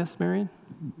 yes, Marion?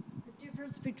 The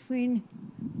difference between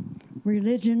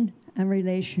religion and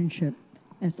relationship.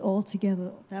 It's all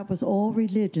together. That was all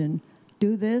religion.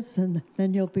 Do this and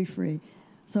then you'll be free.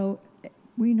 So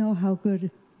we know how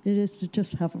good it is to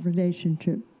just have a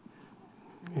relationship.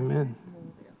 Amen.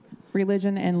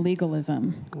 Religion and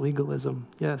legalism. Legalism,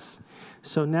 yes.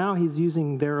 So now he's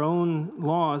using their own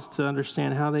laws to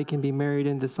understand how they can be married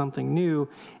into something new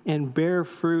and bear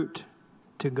fruit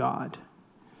to God.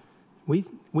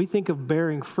 We think of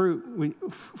bearing fruit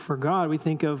for God. We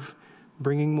think of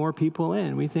bringing more people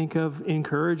in. We think of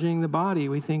encouraging the body.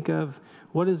 We think of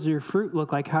what does your fruit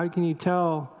look like? How can you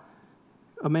tell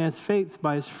a man's faith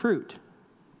by his fruit?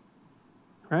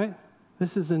 Right?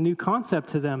 This is a new concept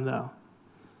to them, though.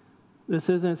 This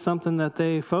isn't something that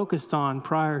they focused on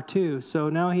prior to. So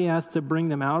now he has to bring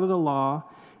them out of the law,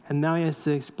 and now he has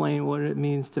to explain what it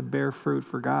means to bear fruit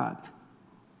for God,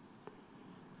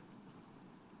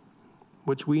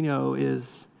 which we know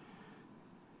is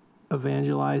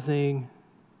evangelizing,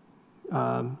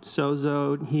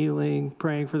 sozo, healing,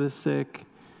 praying for the sick,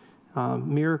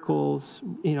 miracles.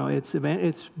 You know, it's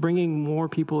bringing more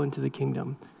people into the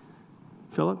kingdom.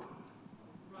 Philip?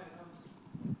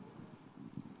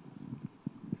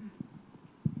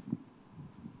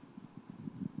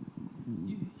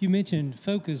 You mentioned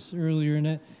focus earlier,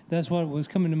 and that's what was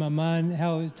coming to my mind,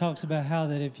 how it talks about how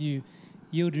that if you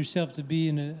yield yourself to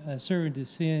being a servant to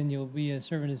sin, you'll be a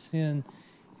servant of sin.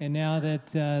 And now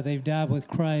that they've died with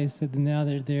Christ, that now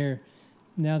they're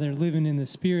living in the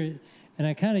Spirit. And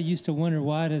I kind of used to wonder,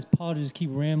 why does Paul just keep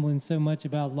rambling so much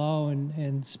about law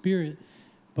and Spirit?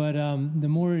 But the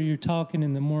more you're talking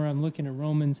and the more I'm looking at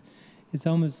Romans, it's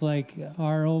almost like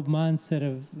our old mindset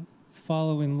of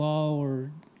following law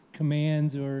or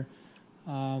commands or,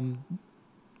 trying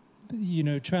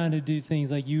to do things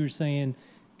like you were saying,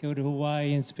 go to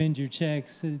Hawaii and spend your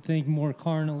checks, think more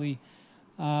carnally.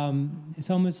 It's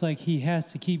almost like he has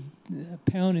to keep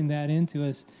pounding that into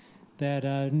us, that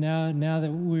now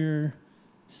that we're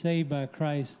saved by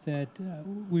Christ, that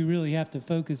we really have to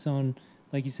focus on,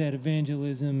 like you said,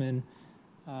 evangelism and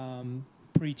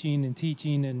preaching and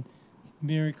teaching and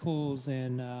miracles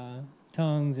and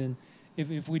tongues. And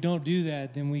if we don't do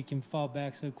that, then we can fall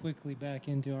back so quickly back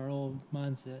into our old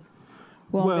mindset.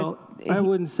 Well, I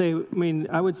would say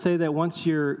that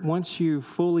once you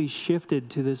fully shifted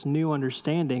to this new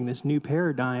understanding, this new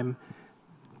paradigm,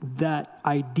 that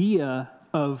idea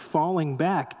of falling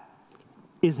back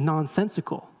is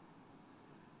nonsensical.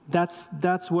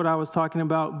 That's what I was talking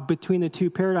about between the two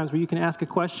paradigms, where you can ask a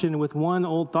question with one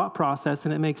old thought process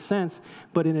and it makes sense,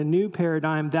 but in a new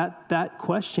paradigm, that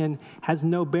question has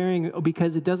no bearing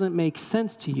because it doesn't make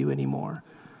sense to you anymore.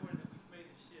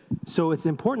 So it's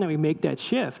important that we make that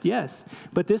shift, yes.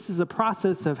 But this is a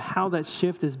process of how that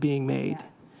shift is being made. Yes.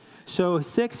 So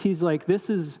 6, he's like, this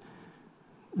is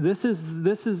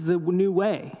the new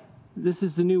way. This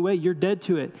is the new way. You're dead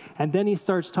to it. And then he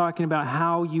starts talking about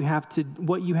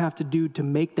what you have to do to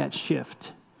make that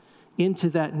shift into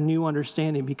that new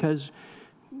understanding. Because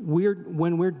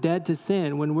when we're dead to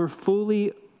sin, when we're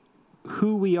fully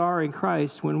who we are in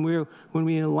Christ, when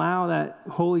we allow that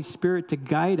Holy Spirit to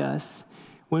guide us,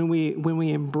 when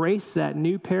we embrace that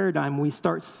new paradigm, we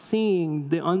start seeing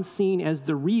the unseen as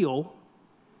the real.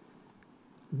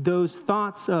 Those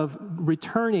thoughts of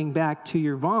returning back to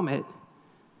your vomit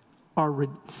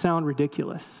sound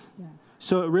ridiculous. Yes.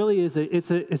 So it really is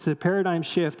it's a paradigm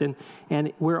shift,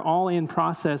 and we're all in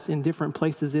process in different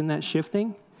places in that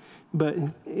shifting, but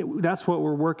that's what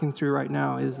we're working through right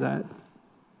now. Is that?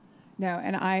 No,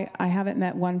 and I haven't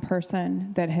met one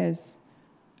person that has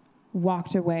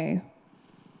walked away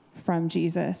from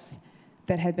Jesus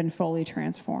that had been fully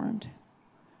transformed.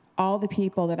 All the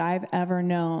people that I've ever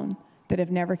known that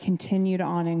have never continued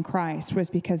on in Christ was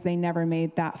because they never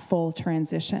made that full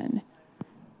transition.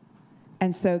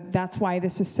 And so that's why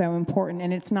this is so important.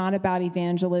 And it's not about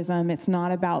evangelism. It's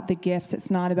not about the gifts.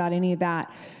 It's not about any of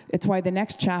that. It's why the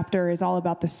next chapter is all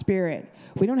about the Spirit.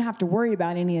 We don't have to worry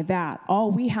about any of that.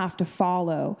 All we have to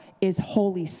follow is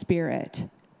Holy Spirit.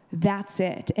 That's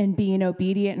it. And being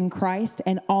obedient in Christ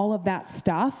and all of that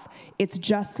stuff, it's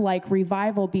just like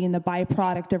revival being the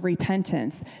byproduct of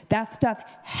repentance. That stuff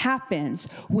happens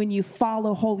when you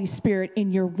follow Holy Spirit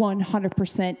and you're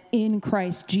 100% in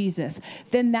Christ Jesus.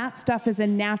 Then that stuff is a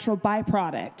natural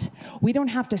byproduct. We don't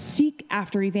have to seek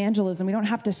after evangelism. We don't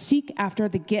have to seek after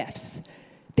the gifts.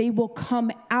 They will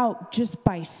come out just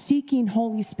by seeking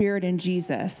Holy Spirit and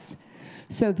Jesus.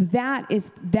 So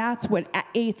that's what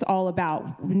 8's all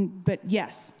about. But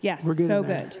yes, we're good so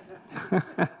good.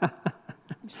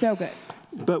 So good.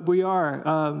 But we are,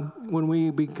 when we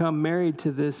become married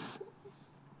to this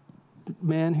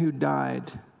man who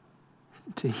died,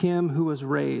 to him who was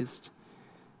raised,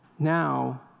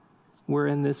 now we're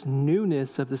in this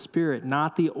newness of the Spirit,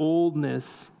 not the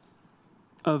oldness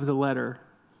of the letter.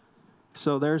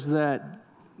 So there's that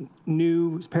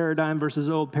new paradigm versus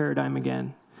old paradigm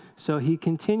again. So he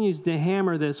continues to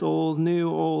hammer this old,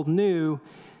 new.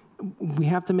 We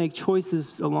have to make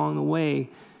choices along the way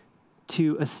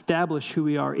to establish who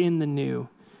we are in the new.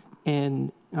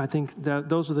 And I think that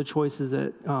those are the choices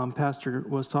that Pastor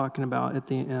was talking about at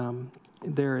the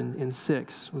there in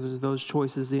 6. Those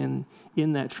choices in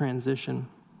that transition.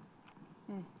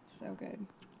 So good.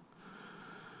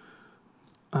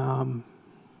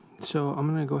 So I'm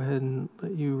going to go ahead and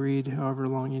let you read however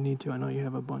long you need to. I know you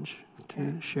have a bunch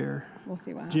to share. We'll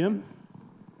see what happens. Jim?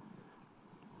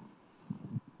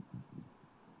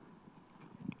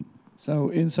 So,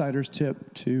 insider's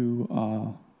tip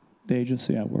to the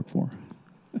agency I work for.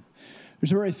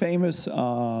 There's a very famous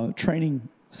training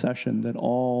session that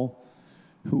all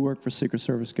who work for Secret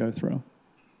Service go through.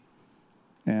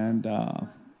 And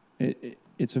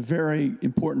it's a very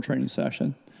important training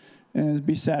session. And it'd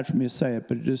be sad for me to say it,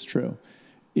 but it is true.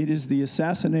 It is the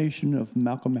assassination of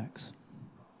Malcolm X.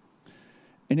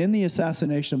 And in the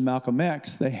assassination of Malcolm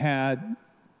X, they had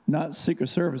not Secret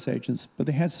Service agents, but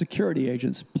they had security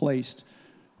agents placed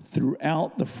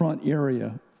throughout the front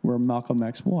area where Malcolm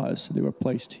X was. So they were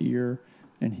placed here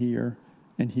and here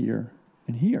and here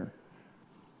and here.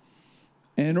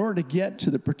 And in order to get to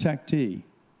the protectee,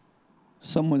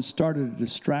 someone started a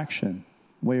distraction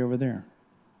way over there.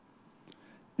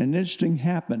 And an interesting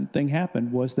thing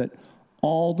happened was that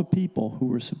all the people who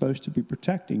were supposed to be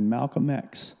protecting Malcolm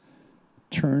X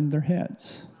turned their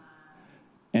heads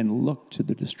and looked to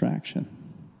the distraction.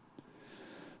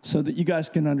 So that you guys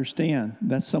can understand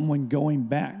that's someone going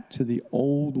back to the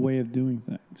old way of doing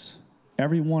things.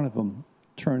 Every one of them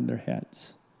turned their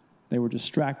heads. They were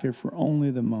distracted for only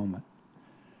the moment.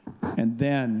 And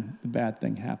then the bad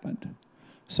thing happened.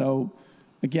 So,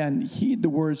 again, heed the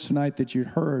words tonight that you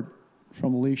heard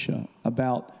from Alicia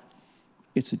about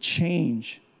it's a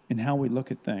change in how we look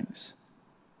at things.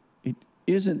 It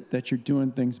isn't that you're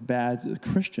doing things bad as a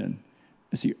Christian.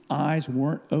 It's your eyes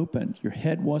weren't opened. Your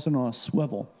head wasn't on a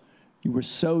swivel. You were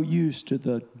so used to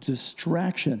the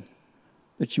distraction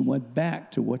that you went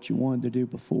back to what you wanted to do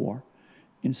before.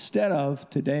 Instead of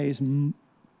today's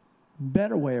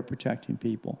better way of protecting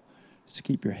people is to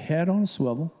keep your head on a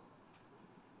swivel,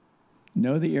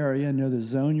 know the area, know the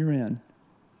zone you're in,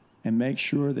 and make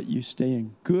sure that you stay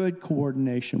in good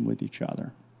coordination with each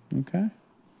other. Okay?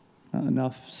 Not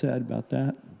enough said about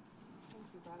that.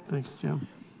 Thanks, Jim.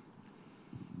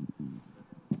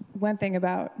 One thing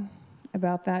about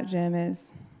that, Jim,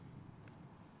 is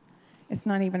It's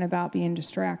not even about being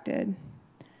distracted.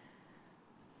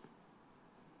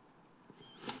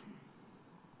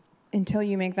 Until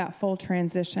you make that full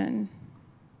transition,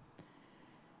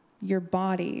 your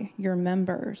body, your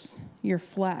members, your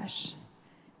flesh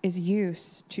is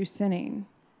used to sinning.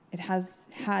 It has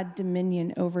had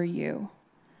dominion over you.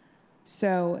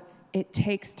 So it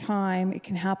takes time. It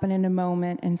can happen in a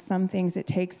moment. And some things it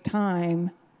takes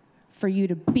time for you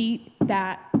to beat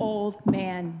that old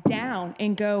man down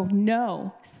and go,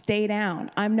 no, stay down.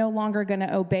 I'm no longer going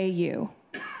to obey you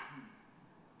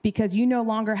because you no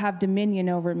longer have dominion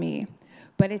over me.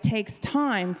 But it takes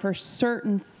time for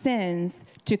certain sins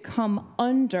to come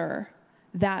under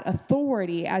that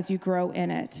authority as you grow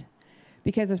in it.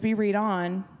 Because as we read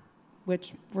on,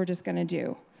 which we're just going to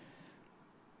do.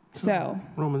 So,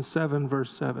 Romans 7,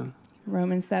 verse 7.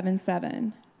 Romans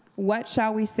 7:7. What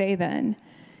shall we say then?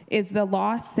 Is the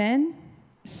law sin?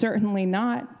 Certainly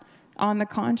not. On the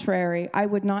contrary, I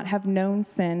would not have known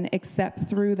sin except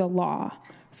through the law.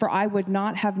 For I would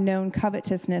not have known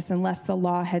covetousness unless the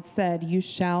law had said, you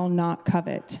shall not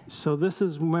covet. So this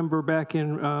is, remember back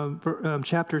in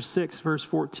chapter 6, verse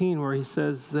 14, where he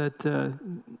says that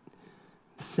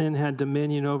sin had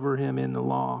dominion over him in the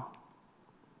law.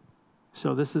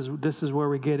 So this is where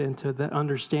we get into the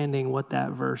understanding what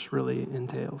that verse really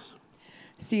entails.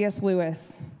 C.S.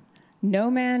 Lewis,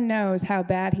 no man knows how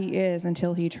bad he is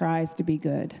until he tries to be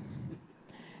good.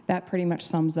 That pretty much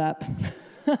sums up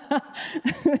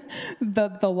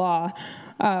the law.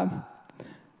 But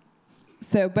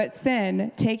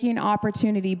sin, taking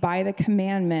opportunity by the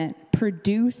commandment,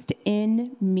 produced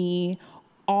in me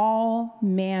all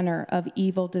manner of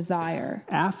evil desire.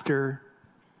 After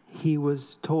he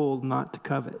was told not to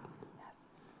covet. Yes.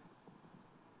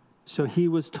 So he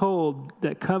was told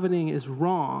that coveting is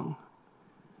wrong.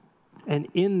 And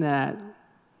in that,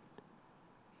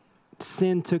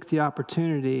 sin took the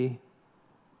opportunity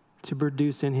to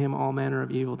produce in him all manner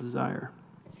of evil desire.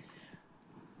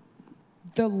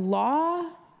 The law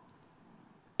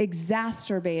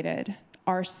exacerbated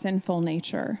our sinful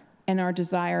nature and our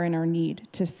desire and our need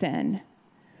to sin.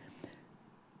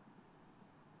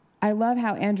 I love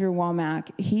how Andrew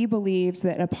Womack, he believes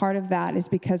that a part of that is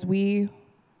because we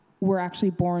were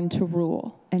actually born to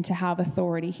rule and to have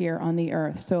authority here on the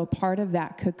earth. So a part of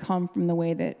that could come from the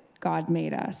way that God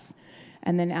made us.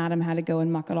 And then Adam had to go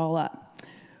and muck it all up.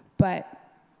 But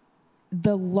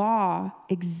the law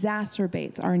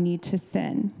exacerbates our need to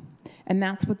sin. And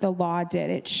that's what the law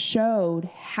did. It showed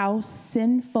how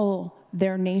sinful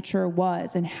their nature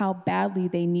was and how badly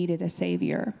they needed a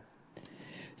savior.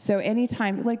 So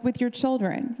anytime, like with your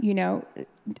children,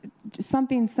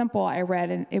 something simple I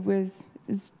read, and it was,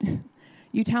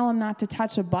 you tell them not to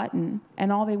touch a button,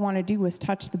 and all they want to do is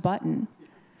touch the button.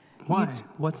 Why?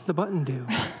 What's the button do?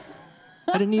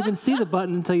 I didn't even see the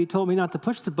button until you told me not to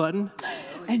push the button.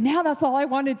 And now that's all I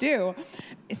want to do.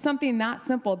 It's something that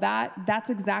simple.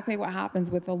 That's exactly what happens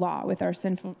with the law, with our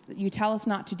sinful. You tell us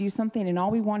not to do something, and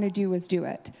all we want to do is do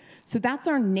it. So that's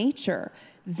our nature.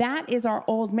 That is our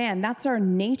old man. That's our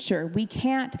nature. We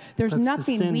can't, there's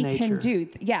nothing we can do.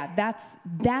 Yeah,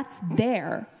 that's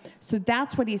there. So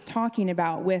that's what he's talking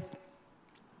about with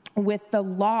the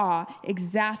law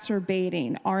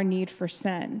exacerbating our need for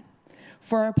sin.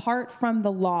 For apart from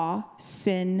the law,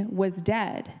 sin was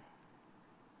dead.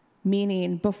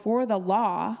 Meaning before the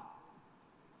law,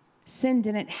 sin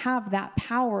didn't have that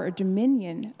power or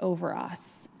dominion over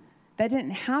us. That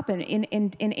didn't happen.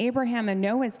 In Abraham and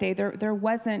Noah's day, there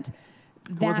wasn't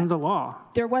that. There wasn't a law.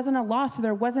 There wasn't a law, so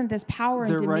there wasn't this power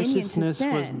and dominion to sin. Their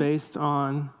righteousness was based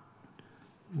on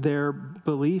their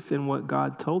belief in what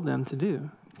God told them to do,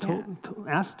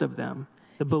 asked of them.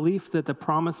 The belief that the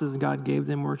promises God gave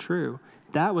them were true.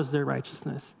 That was their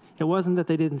righteousness. It wasn't that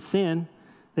they didn't sin.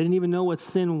 They didn't even know what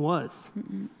sin was.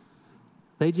 Mm-mm.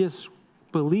 They just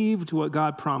believed what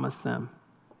God promised them.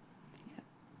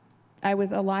 I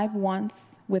was alive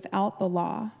once without the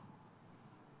law,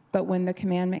 but when the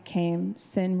commandment came,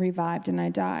 sin revived and I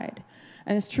died.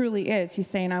 And this truly is. He's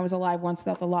saying I was alive once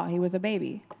without the law. He was a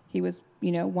baby. He was,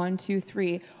 1, 2,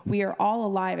 3. We are all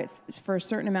alive for a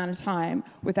certain amount of time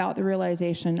without the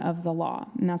realization of the law.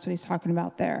 And that's what he's talking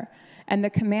about there. And the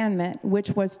commandment,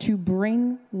 which was to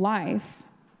bring life,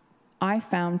 I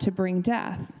found to bring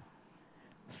death.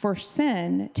 For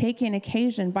sin, taking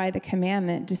occasion by the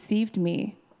commandment, deceived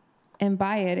me, and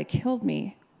by it killed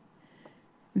me.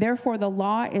 Therefore, the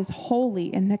law is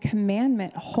holy, and the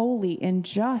commandment holy and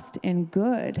just and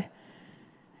good.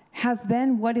 Has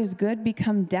then what is good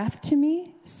become death to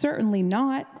me? Certainly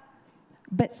not.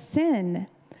 But sin,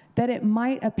 that it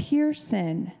might appear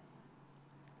sin.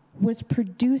 was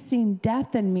producing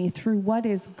death in me through what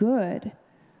is good,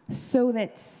 so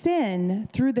that sin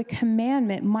through the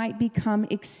commandment might become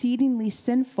exceedingly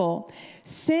sinful.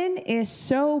 Sin is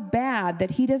so bad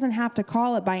that he doesn't have to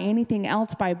call it by anything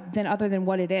else other than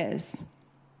what it is.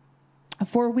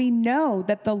 For we know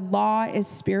that the law is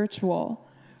spiritual,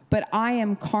 but I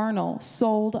am carnal,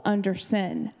 sold under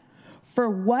sin. For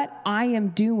what I am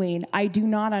doing, I do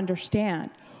not understand.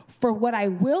 For what I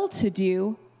will to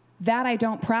do, that I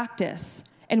don't practice.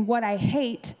 And what I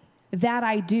hate, that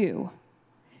I do.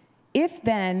 If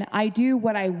then I do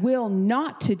what I will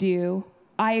not to do,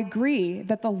 I agree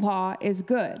that the law is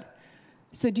good.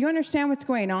 So do you understand what's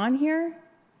going on here?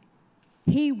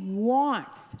 He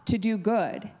wants to do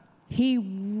good. He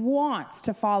wants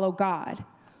to follow God.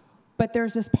 But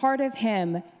there's this part of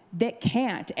him that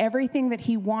can't. Everything that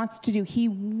he wants to do, he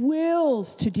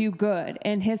wills to do good.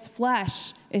 And his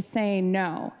flesh is saying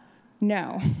no.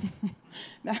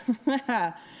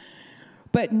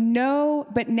 But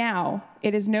now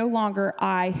it is no longer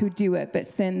I who do it, but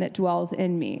sin that dwells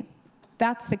in me.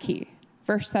 That's the key.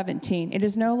 Verse 17, it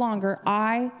is no longer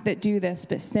I that do this,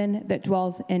 but sin that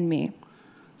dwells in me.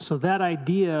 So that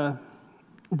idea,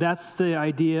 that's the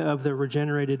idea of the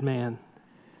regenerated man.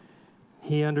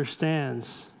 He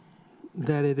understands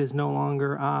that it is no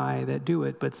longer I that do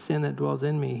it, but sin that dwells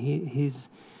in me.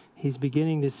 He's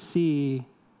beginning to see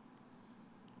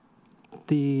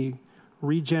the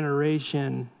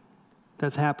regeneration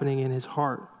that's happening in his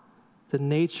heart, the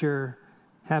nature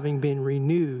having been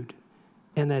renewed,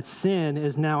 and that sin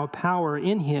is now a power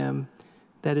in him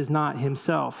that is not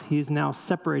himself. He is now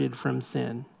separated from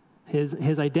sin.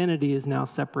 His identity is now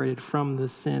separated from the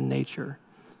sin nature.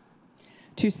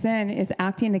 To sin is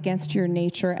acting against your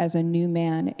nature as a new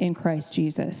man in Christ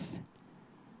Jesus.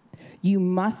 You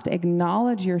must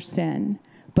acknowledge your sin,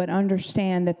 but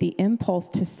understand that the impulse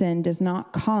to sin does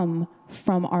not come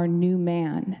from our new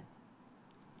man.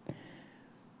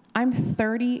 I'm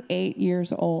 38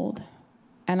 years old,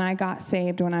 and I got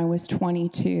saved when I was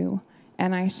 22,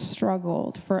 and I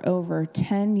struggled for over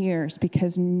 10 years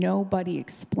because nobody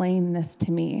explained this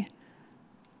to me.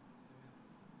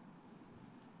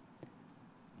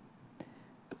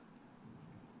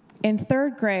 In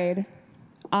third grade,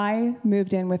 I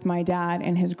moved in with my dad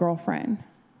and his girlfriend.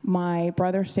 My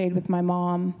brother stayed with my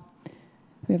mom.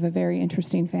 We have a very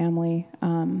interesting family.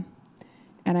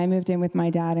 And I moved in with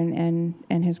my dad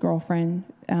and his girlfriend.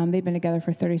 They've been together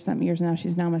for 30-something years now.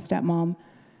 She's now my stepmom.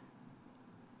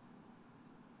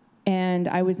 And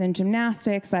I was in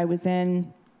gymnastics. I was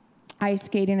in ice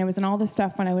skating. I was in all this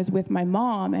stuff when I was with my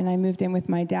mom. And I moved in with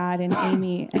my dad and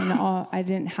Amy. And I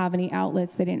didn't have any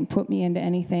outlets. They didn't put me into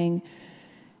anything.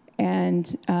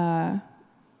 And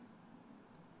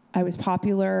I was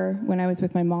popular when I was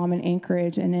with my mom in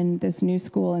Anchorage, and in this new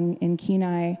school in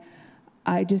Kenai,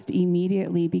 I just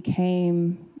immediately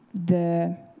became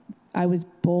I was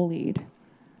bullied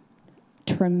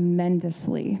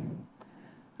tremendously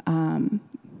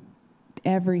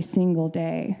every single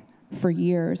day for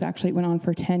years. Actually, it went on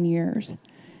for 10 years.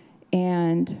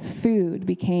 And food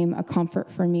became a comfort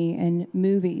for me, and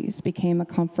movies became a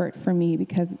comfort for me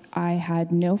because I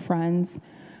had no friends.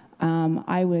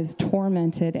 I was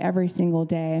tormented every single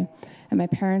day, and my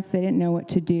parents, they didn't know what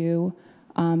to do,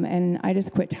 and I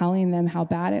just quit telling them how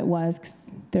bad it was because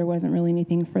there wasn't really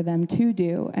anything for them to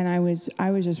do, and I was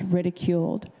just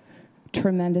ridiculed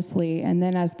tremendously. And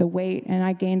then and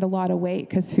I gained a lot of weight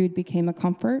because food became a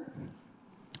comfort,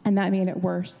 and that made it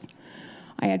worse.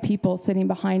 I had people sitting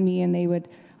behind me, and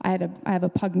I have a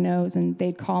pug nose, and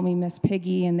they'd call me Miss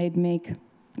Piggy, and they'd make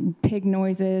pig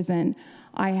noises, and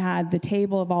I had the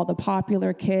table of all the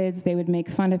popular kids. They would make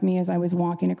fun of me as I was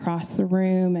walking across the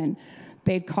room, and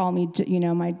they'd call me,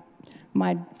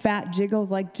 my fat jiggles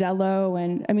like Jell-O,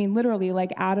 and I mean, literally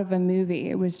like out of a movie.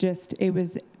 It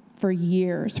was for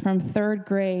years, from third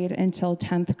grade until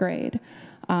 10th grade.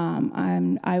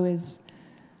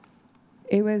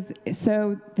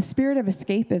 So the spirit of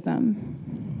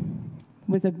escapism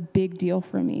was a big deal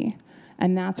for me,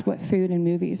 and that's what food and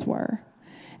movies were.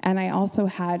 And I also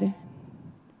had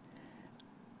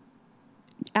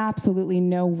absolutely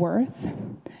no worth,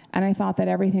 and I thought that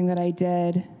everything that I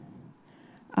did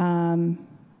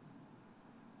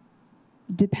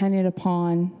depended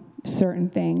upon certain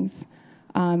things.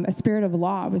 A spirit of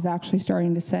law was actually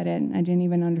starting to set in. I didn't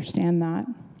even understand that.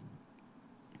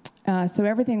 So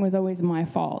everything was always my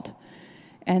fault.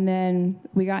 And then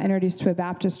we got introduced to a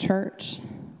Baptist church.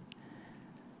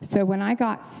 So when I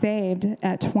got saved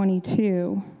at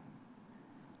 22,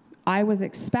 I was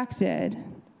expected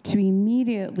to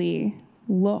immediately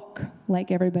look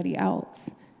like everybody else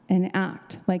and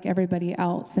act like everybody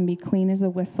else and be clean as a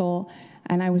whistle.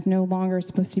 And I was no longer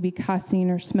supposed to be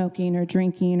cussing or smoking or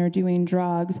drinking or doing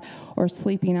drugs or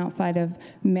sleeping outside of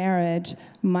marriage.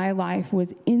 My life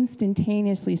was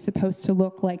instantaneously supposed to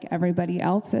look like everybody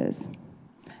else's,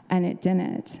 and it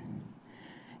didn't.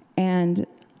 And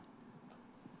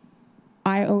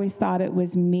I always thought it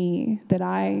was me, that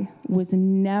I was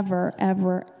never,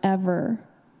 ever, ever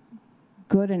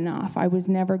good enough. I was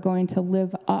never going to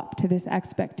live up to this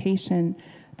expectation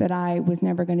that I was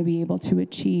never going to be able to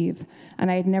achieve.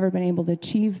 And I had never been able to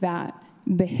achieve that.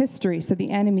 The history, so the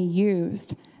enemy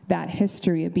used that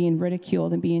history of being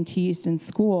ridiculed and being teased in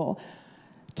school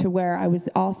to where I was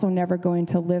also never going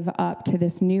to live up to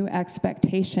this new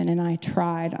expectation. And I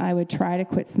tried. I would try to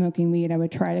quit smoking weed. I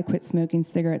would try to quit smoking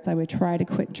cigarettes. I would try to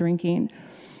quit drinking.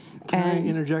 Can I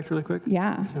interject really quick?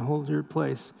 Yeah. And hold your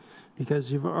place.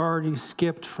 Because you've already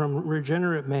skipped from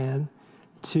regenerate man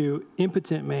to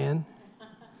impotent man,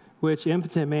 which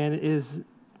impotent man is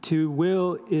to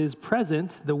will is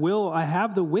present. The will, I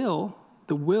have the will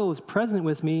is present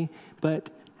with me, but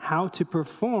how to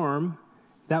perform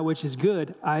that which is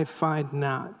good, I find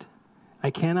not.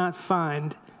 I cannot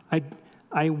find,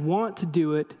 I want to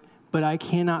do it, but I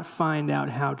cannot find out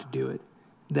how to do it.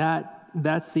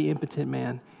 That's the impotent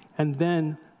man. And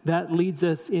then that leads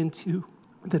us into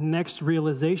the next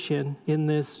realization in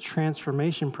this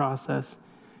transformation process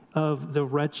of the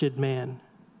wretched man,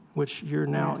 which you're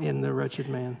now in the wretched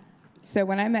man. So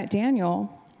when I met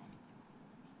Daniel,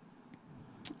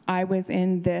 I was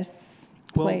in this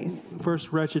place. Well,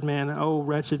 first, wretched man, oh,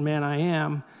 wretched man I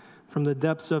am, from the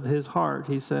depths of his heart,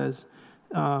 he says.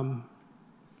 Where am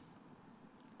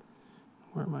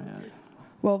I at?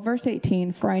 Well, verse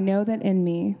 18, for I know that in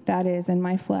me, that is, in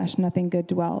my flesh, nothing good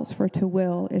dwells, for to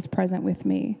will is present with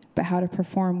me, but how to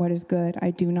perform what is good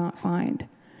I do not find.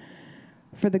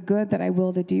 For the good that I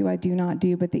will to do, I do not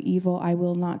do, but the evil I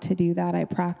will not to do, that I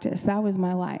practice. That was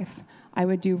my life. I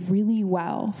would do really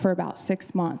well for about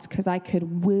 6 months because I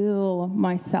could will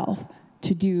myself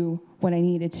to do what I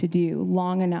needed to do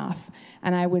long enough.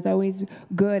 And I was always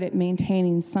good at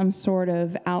maintaining some sort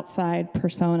of outside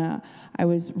persona. I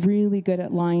was really good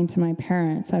at lying to my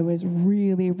parents. I was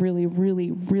really, really, really,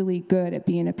 really good at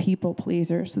being a people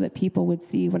pleaser so that people would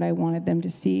see what I wanted them to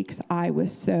see, because I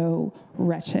was so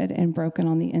wretched and broken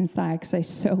on the inside, because I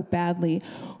so badly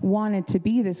wanted to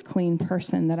be this clean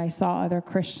person that I saw other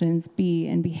Christians be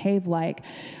and behave like.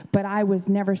 But I was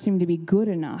never seemed to be good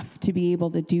enough to be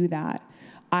able to do that.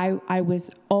 I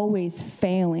was always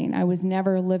failing. I was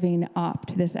never living up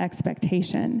to this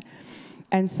expectation.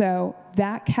 And so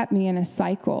that kept me in a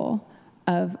cycle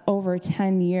of over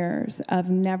 10 years of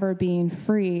never being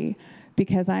free,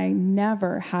 because I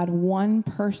never had one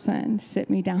person sit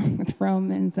me down with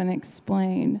Romans and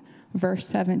explain verse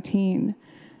 17,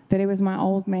 that it was my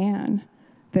old man,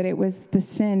 that it was the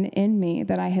sin in me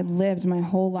that I had lived my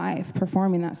whole life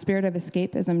performing. That spirit of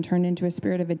escapism turned into a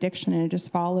spirit of addiction, and it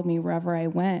just followed me wherever I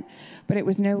went. But it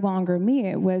was no longer me.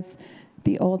 It was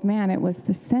the old man. It was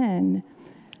the sin.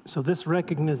 So her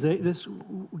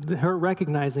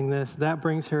recognizing this, that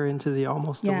brings her into the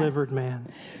almost delivered man.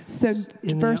 So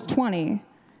verse 20,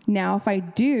 now if I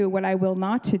do what I will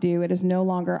not to do, it is no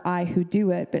longer I who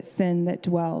do it, but sin that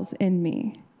dwells in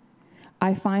me.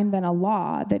 I find then a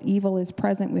law that evil is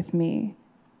present with me,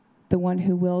 the one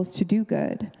who wills to do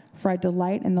good. For I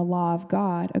delight in the law of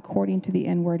God according to the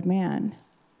inward man.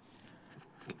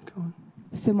 Keep going.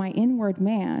 So my inward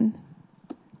man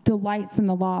delights in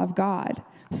the law of God.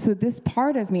 So this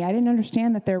part of me, I didn't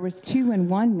understand that there was two in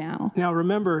one now. Now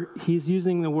remember, he's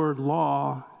using the word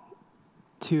law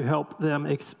to help them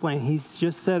explain. He's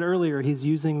just said earlier, he's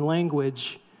using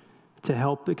language to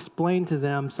help explain to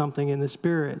them something in the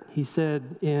Spirit. He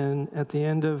said at the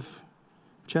end of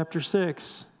chapter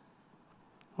 6,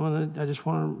 I just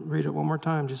want to read it one more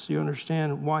time just so you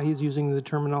understand why he's using the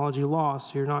terminology law,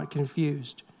 so you're not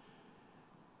confused.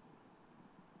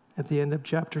 At the end of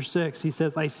chapter 6, he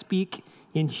says, I speak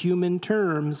in human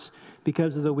terms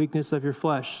because of the weakness of your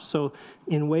flesh. So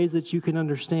in ways that you can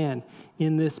understand,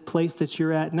 in this place that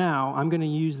you're at now, I'm going to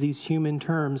use these human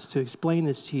terms to explain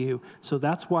this to you. So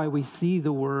that's why we see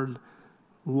the word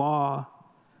law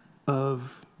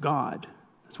of God.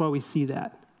 That's why we see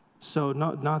that. So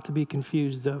not to be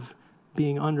confused of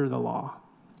being under the law.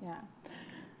 Yeah.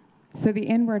 So the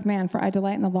inward man, for I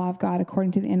delight in the law of God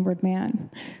according to the inward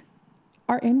man.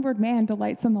 Our inward man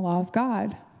delights in the law of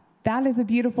God. That is a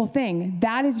beautiful thing.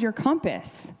 That is your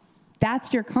compass.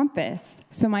 That's your compass.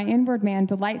 So my inward man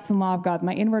delights in the law of God.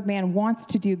 My inward man wants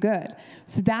to do good.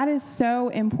 So that is so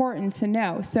important to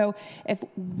know. So if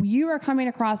you are coming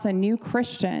across a new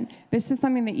Christian, this is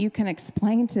something that you can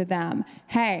explain to them.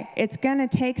 Hey, it's going to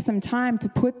take some time to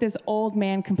put this old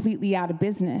man completely out of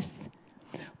business.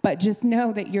 But just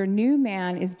know that your new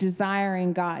man is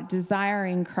desiring God,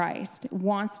 desiring Christ,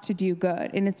 wants to do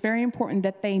good. And it's very important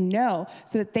that they know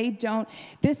so that they don't.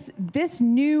 This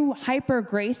new hyper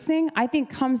grace thing, I think,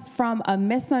 comes from a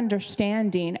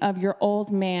misunderstanding of your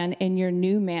old man and your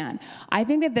new man. I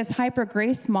think that this hyper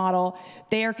grace model,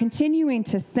 they are continuing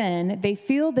to sin. They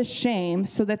feel the shame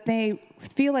so that they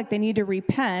feel like they need to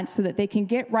repent so that they can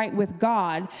get right with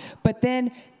God. But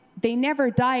then they never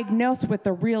diagnose what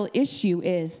the real issue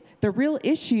is. The real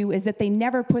issue is that they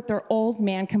never put their old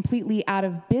man completely out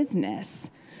of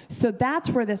business. So that's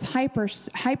where this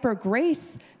hyper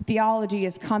grace theology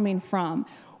is coming from.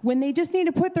 When they just need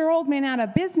to put their old man out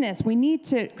of business, we need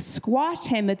to squash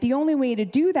him. But the only way to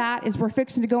do that is we're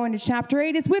fixing to go into chapter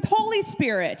 8 is with Holy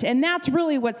Spirit. And that's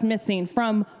really what's missing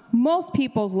from most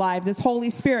people's lives is Holy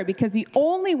Spirit. Because the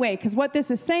only way, because what this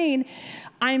is saying,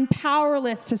 I'm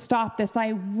powerless to stop this.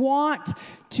 I want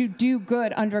to do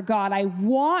good under God. I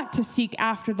want to seek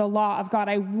after the law of God.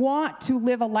 I want to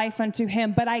live a life unto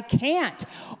him, but I can't.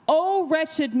 Oh,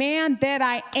 wretched man that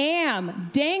I am.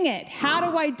 Dang it.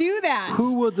 How do I do that?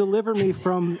 Who will deliver me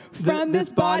from this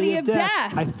body of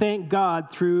death? I thank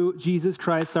God through Jesus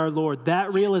Christ our Lord.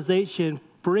 That realization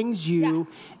brings you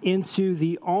into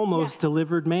the almost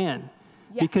delivered man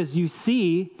because you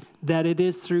see that it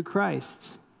is through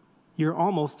Christ. You're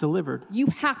almost delivered. You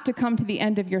have to come to the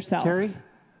end of yourself. Terry?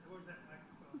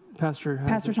 Pastor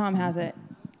Tom has it.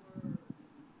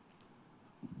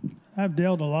 I've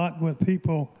dealt a lot with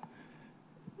people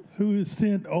who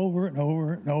sinned over and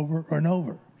over and over and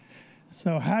over.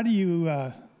 So how do you,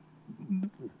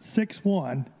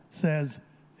 6:1 says,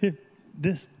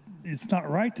 it's not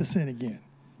right to sin again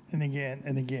and again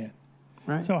and again.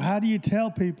 Right. So how do you tell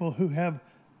people who have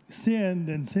sinned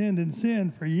and sinned and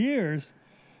sinned for years,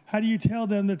 how do you tell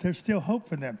them that there's still hope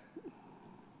for them?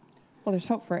 Well, there's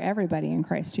hope for everybody in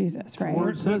Christ Jesus, right?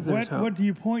 What do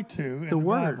you point to in the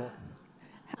Word. Bible?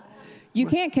 You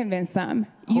can't convince them.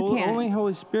 You can't. Only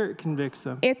Holy Spirit convicts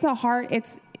them. It's a heart.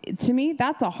 To me,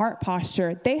 that's a heart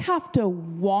posture. They have to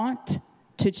want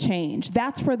to change.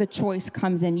 That's where the choice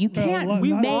comes in. You can't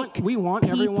we want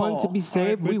everyone to be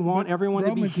saved. We want everyone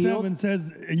to be healed. Romans 7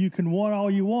 says you can want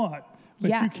all you want, but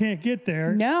you can't get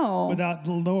there without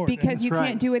the Lord. Because you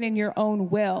can't do it in your own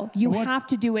will. You have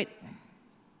to do it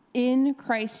in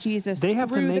Christ Jesus through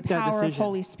the power of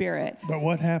Holy Spirit. But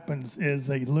what happens is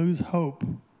they lose hope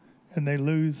and they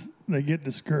get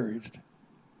discouraged.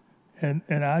 And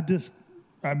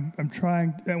I'm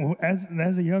trying,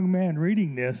 as a young man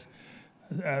reading this,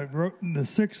 I wrote the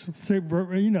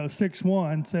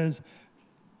 6:1 says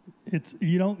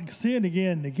you don't sin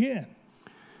again and again.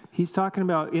 He's talking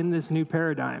about in this new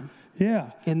paradigm.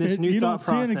 Yeah. In this new thought process.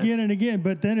 You don't sin again and again,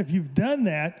 but then if you've done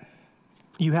that,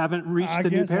 you haven't reached the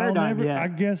new paradigm yet. I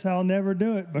guess I'll never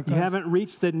do it because you haven't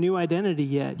reached the new identity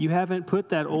yet. You haven't put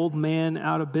that old man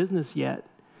out of business yet.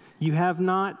 You have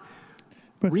not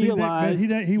realized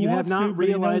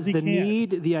the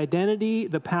need, the identity,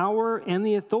 the power, and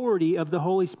the authority of the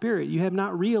Holy Spirit. You have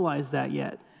not realized that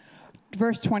yet.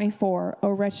 Verse 24,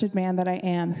 O wretched man that I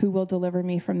am, who will deliver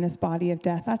me from this body of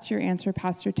death? That's your answer,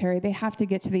 Pastor Terry. They have to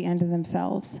get to the end of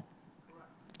themselves.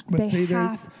 But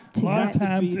a lot of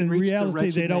times in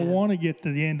reality, they don't want to get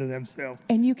to the end of themselves.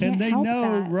 And you can't help that. And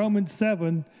they know Romans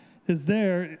 7 is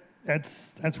there.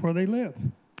 That's where they live.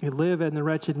 They live in the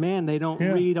wretched man. They don't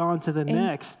read on to the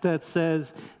next that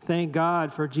says, thank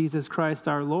God for Jesus Christ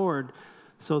our Lord.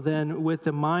 So then with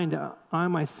the mind, I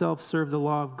myself serve the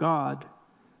law of God.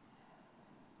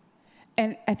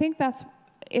 And I think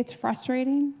it's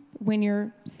frustrating when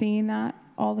you're seeing that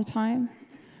all the time.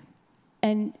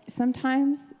 And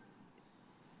sometimes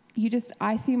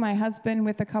I see my husband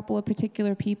with a couple of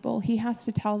particular people. He has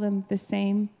to tell them the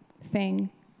same thing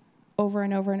over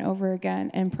and over and over again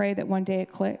and pray that one day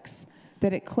it clicks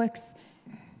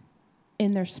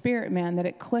in their spirit, man, that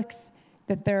it clicks,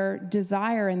 that their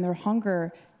desire and their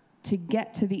hunger to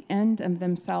get to the end of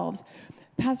themselves.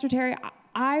 Pastor Terry,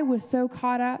 I was so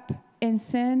caught up in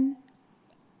sin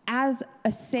as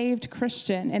a saved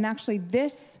Christian, and actually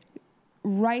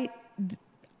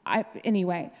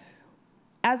anyway,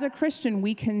 as a Christian,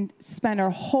 we can spend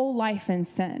our whole life in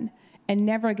sin. and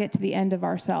never get to the end of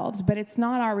ourselves. But it's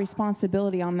not our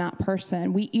responsibility on that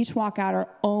person. We each walk out our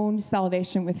own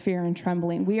salvation with fear and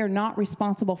trembling. We are not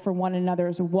responsible for one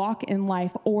another's walk in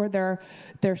life or their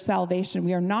salvation.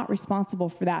 We are not responsible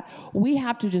for that. We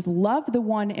have to just love the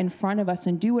one in front of us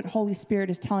and do what Holy Spirit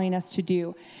is telling us to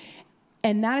do.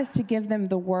 And that is to give them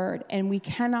the word. And we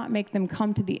cannot make them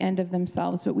come to the end of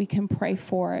themselves, but we can pray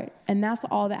for it. And that's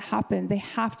all that happened. They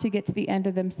have to get to the end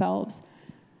of themselves.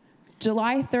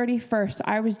 July 31st,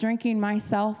 I was drinking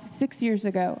myself, 6 years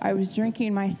ago, I was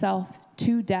drinking myself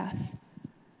to death.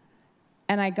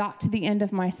 And I got to the end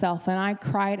of myself, and I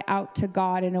cried out to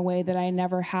God in a way that I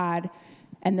never had.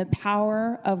 And the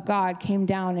power of God came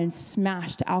down and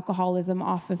smashed alcoholism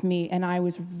off of me, and I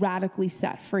was radically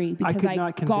set free because I could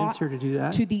not convince her to do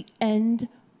that. To the end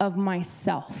of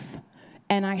myself.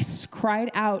 And I cried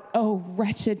out, "Oh,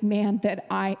 wretched man that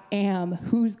I am,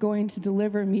 who's going to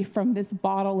deliver me from this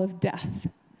bottle of death?"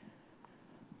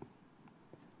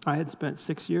 I had spent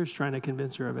 6 years trying to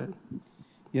convince her of it.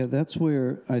 Yeah, that's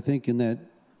where I think in that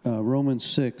Romans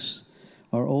 6,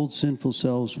 our old sinful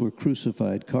selves were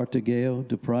crucified, cartageo,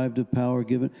 deprived of power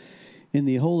given. In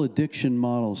the whole addiction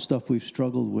model, stuff we've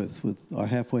struggled with our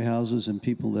halfway houses and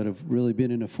people that have really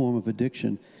been in a form of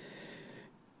addiction,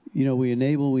 you know, we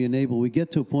enable, we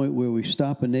get to a point where we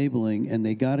stop enabling and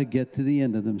they got to get to the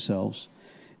end of themselves.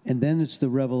 And then it's the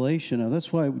revelation. Now,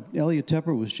 that's why Elliot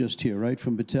Tepper was just here, right,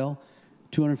 from Bethel.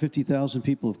 250,000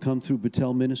 people have come through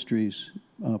Bethel Ministries,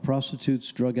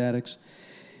 prostitutes, drug addicts.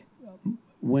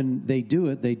 When they do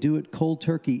it cold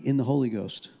turkey in the Holy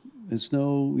Ghost. It's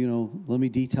no, you know, let me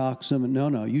detox them.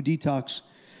 No, you detox.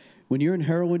 When you're in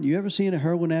heroin, you ever seen a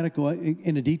heroin addict go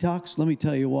in a detox? Let me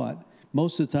tell you what.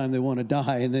 Most of the time they want to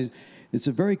die, and it's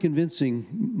a very convincing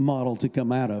model to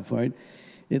come out of, right?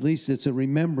 At least it's a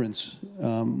remembrance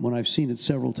when I've seen it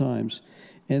several times.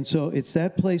 And so it's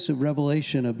that place of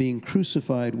revelation of being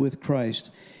crucified with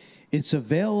Christ. It's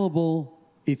available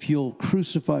if you'll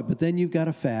crucify, but then you've got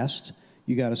to fast.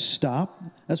 You got to stop.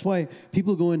 That's why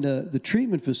people go into the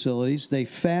treatment facilities, they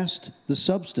fast the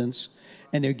substance,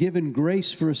 and they're given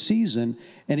grace for a season,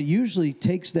 and it usually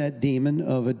takes that demon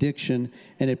of addiction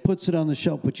and it puts it on the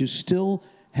shelf, but you still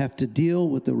have to deal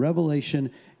with the revelation.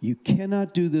 You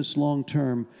cannot do this long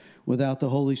term without the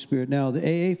Holy Spirit. Now, the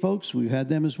AA folks, we've had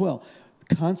them as well.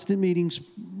 Constant meetings,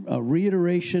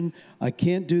 reiteration, I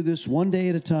can't do this one day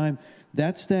at a time.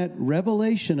 That's that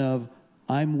revelation of,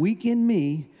 I'm weak in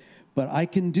me, but I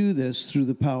can do this through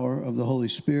the power of the Holy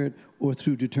Spirit or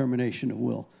through determination of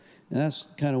will. And that's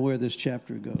kind of where this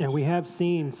chapter goes. And we have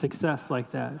seen success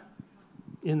like that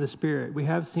in the Spirit. We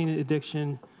have seen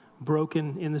addiction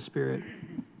broken in the Spirit.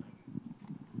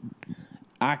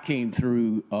 I came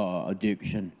through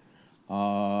addiction.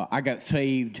 I got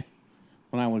saved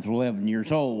when I was 11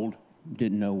 years old.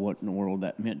 Didn't know what in the world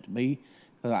that meant to me.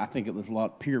 I think it was a lot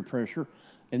of peer pressure.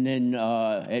 And then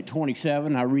at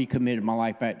 27, I recommitted my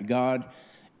life back to God.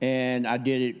 And I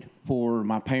did it for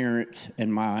my parents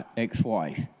and my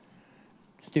ex-wife.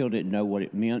 Still didn't know what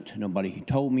it meant. Nobody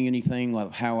told me anything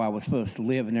of how I was supposed to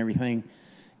live and everything.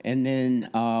 And then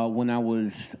when I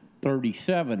was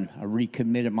 37, I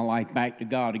recommitted my life back to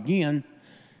God again.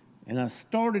 And I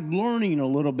started learning a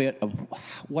little bit of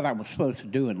what I was supposed to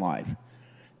do in life.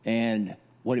 And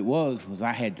what it was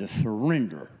I had to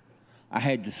surrender. I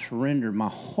had to surrender my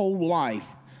whole life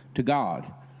to God.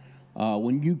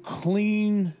 When you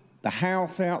clean the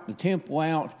house out, the temple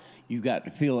out, you've got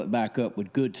to fill it back up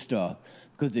with good stuff.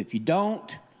 Because if you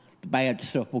don't, the bad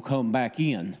stuff will come back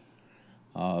in.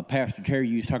 Pastor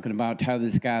Terry was talking about how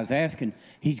this guy's asking,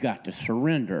 he's got to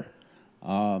surrender.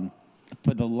 For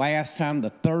the last time, the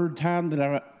third time that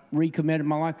I recommitted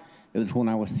my life, it was when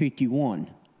I was 51.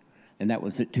 And that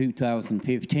was at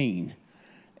 2015.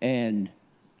 And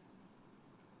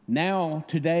now,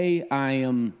 today, I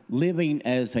am living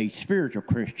as a spiritual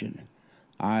Christian.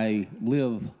 I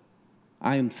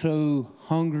am so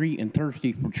hungry and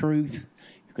thirsty for truth.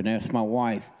 You can ask my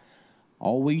wife.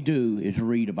 All we do is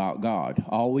read about God.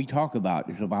 All we talk about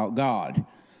is about God.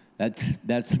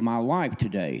 That's my life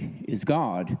today, is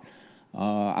God.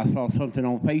 I saw something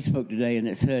on Facebook today, and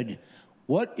it said,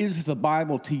 "What is the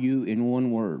Bible to you in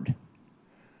one word?"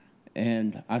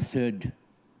 And I said,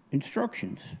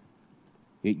 instructions.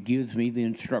 It gives me the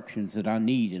instructions that I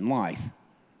need in life.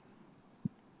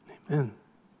 Amen.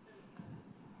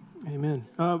 Amen.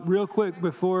 Real quick,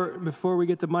 before we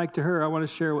get the mic to her, I want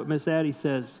to share what Miss Addie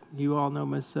says. You all know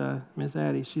Miss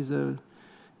Addie. She's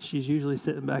usually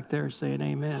sitting back there saying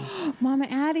amen. Mama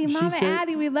Addie,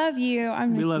 Addie, we love you. I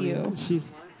miss you. We love you.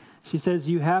 She says,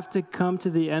 you have to come to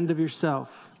the end of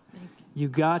yourself. You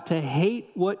got to hate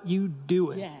what you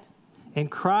doing. Yes. and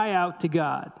cry out to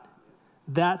God,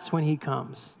 that's when he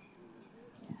comes.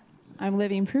 I'm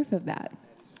living proof of that.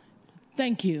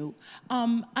 Thank you.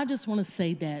 I just want to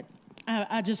say that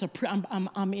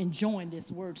I'm enjoying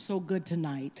this word so good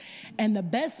tonight. And the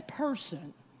best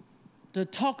person to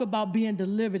talk about being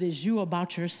delivered is you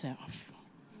about yourself.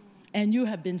 And you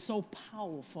have been so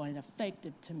powerful and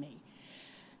effective to me.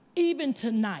 Even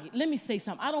tonight, let me say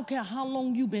something. I don't care how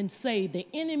long you've been saved. The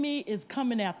enemy is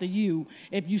coming after you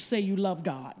if you say you love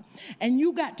God. And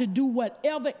you got to do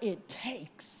whatever it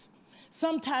takes.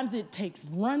 Sometimes it takes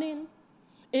running.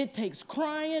 It takes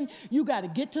crying. You got to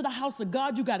get to the house of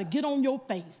God. You got to get on your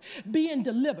face, being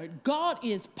delivered. God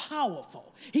is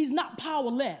powerful. He's not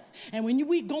powerless. And when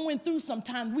we going through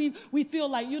sometimes, we feel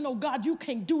like, God, you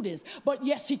can't do this. But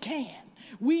yes, he can.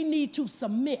 We need to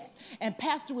submit. And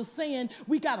Pastor was saying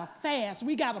we got to fast.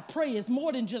 We got to pray. It's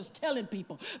more than just telling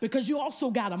people, because you also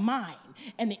got a mind.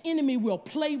 And the enemy will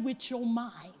play with your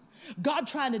mind. God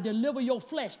trying to deliver your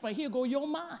flesh, but here go your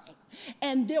mind.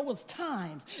 And there was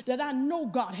times that I know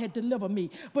God had delivered me.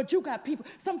 But you got people,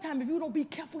 sometimes if you don't be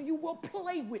careful, you will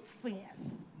play with sin.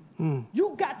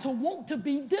 You got to want to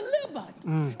be delivered.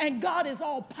 And God is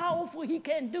all powerful. He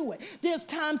can do it. There's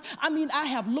times, I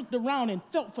have looked around and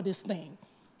felt for this thing.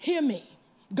 Hear me.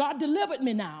 God delivered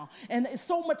me now. And it's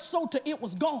so much so to it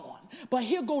was gone. But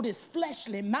here go this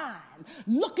fleshly mind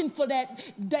looking for that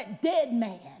dead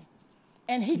man.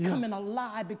 And he coming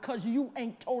alive because you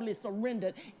ain't totally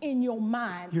surrendered in your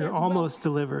mind. You're almost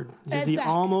delivered. You're the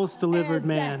almost delivered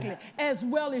man. As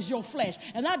well as your flesh.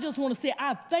 And I just want to say,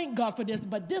 I thank God for this,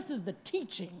 but this is the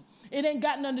teaching. It ain't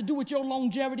got nothing to do with your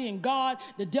longevity and God,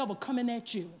 the devil coming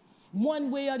at you one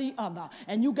way or the other.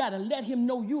 And you got to let him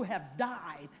know you have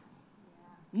died.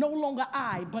 No longer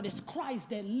I, but it's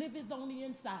Christ that liveth on the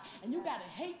inside. And you got to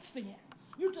hate sin.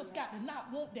 You just got to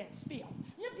not want that filth.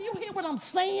 Do you hear what I'm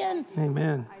saying?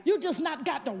 Amen. You just not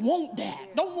got to want that.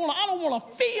 I don't want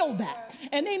to feel that.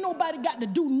 And ain't nobody got to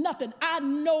do nothing. I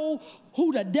know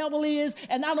who the devil is,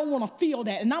 and I don't want to feel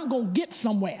that. And I'm going to get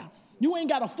somewhere. You ain't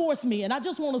got to force me. And I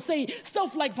just want to say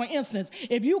stuff like, for instance,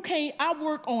 if you can't, I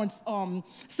work on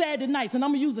Saturday nights, and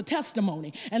I'm going to use a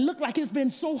testimony. And look like it's been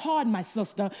so hard, my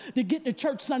sister, to get to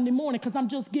church Sunday morning, because I'm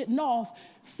just getting off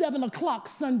 7 o'clock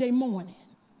Sunday morning.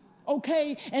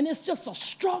 Okay, and it's just a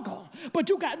struggle. But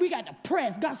we got to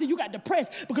press. God said you got to press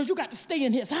because you got to stay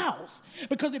in his house.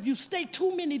 Because if you stay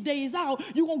too many days out,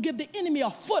 you're going to give the enemy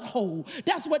a foothold.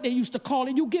 That's what they used to call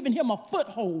it. You giving him a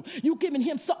foothold. You giving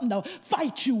him something to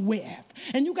fight you with.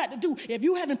 And you got to do, if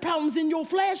you having problems in your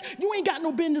flesh, you ain't got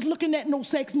no business looking at no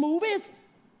sex movies.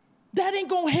 That ain't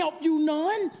going to help you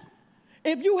none.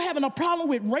 If you having a problem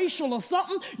with racial or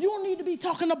something, you don't need to be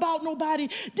talking about nobody.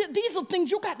 These are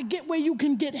things you got to get where you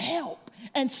can get help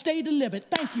and stay delivered.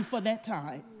 Thank you for that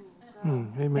time.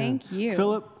 Amen. Thank you.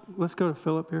 Philip, let's go to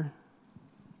Philip here.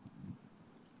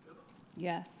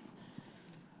 Yes.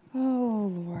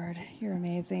 Oh, Lord, you're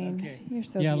amazing. Okay. You're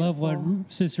so beautiful. beautiful. I love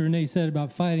what Sister Renee said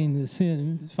about fighting the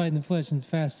sin, fighting the flesh and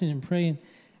fasting and praying.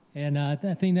 And I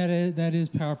think that is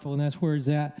powerful, and that's where it's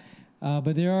at.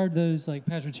 But there are those, like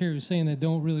Pastor Terry was saying, that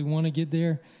don't really want to get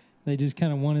there. They just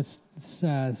kind of want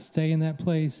to stay in that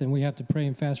place, and we have to pray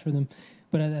and fast for them.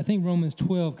 But I think Romans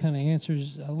 12 kind of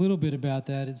answers a little bit about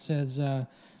that. It says,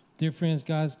 dear friends,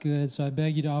 God's good, so I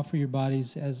beg you to offer your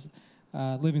bodies as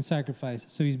living sacrifice.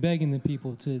 So he's begging the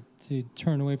people to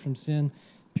turn away from sin,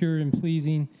 pure and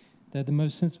pleasing, that the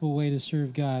most sensible way to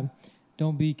serve God.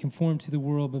 Don't be conformed to the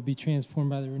world, but be transformed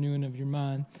by the renewing of your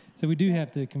mind. So we do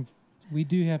have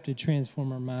to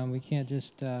transform our mind. We can't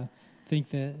just think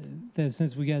that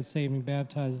since we got saved and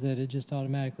baptized that it just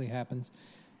automatically happens.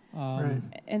 Right.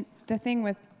 And the thing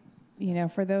with,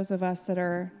 for those of us that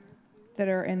are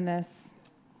in this,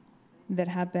 that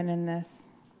have been in this,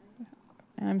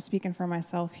 and I'm speaking for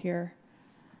myself here,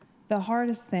 the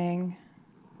hardest thing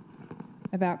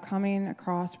about coming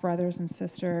across brothers and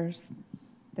sisters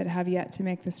that have yet to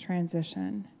make this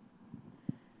transition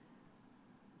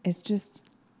is just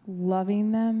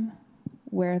loving them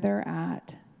where they're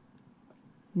at,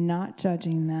 not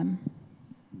judging them,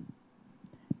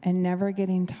 and never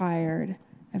getting tired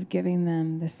of giving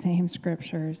them the same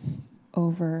scriptures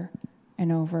over and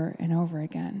over and over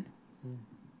again.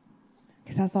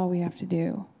 Because that's all we have to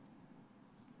do.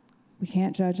 We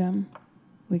can't judge them.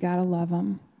 We got to love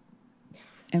them.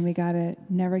 And we got to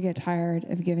never get tired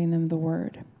of giving them the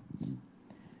word.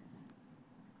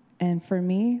 And for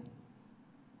me,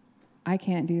 I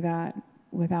can't do that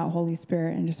without Holy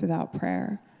Spirit and just without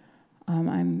prayer.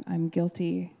 I'm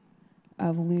guilty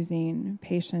of losing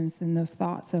patience in those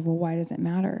thoughts of, well, why does it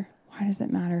matter? Why does it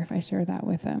matter if I share that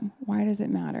with them? Why does it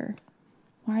matter?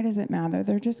 Why does it matter?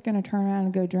 They're just going to turn around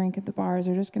and go drink at the bars.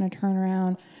 They're just going to turn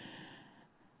around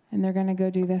and they're going to go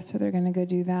do this or they're going to go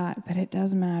do that. But it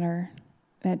does matter.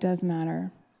 It does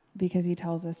matter because he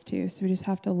tells us to. So we just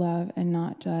have to love and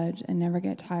not judge and never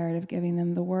get tired of giving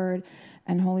them the word.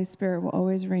 And Holy Spirit will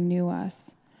always renew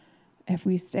us. If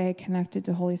we stay connected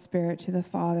to Holy Spirit, to the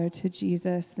Father, to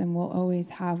Jesus, then we'll always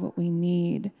have what we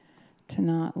need to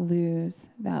not lose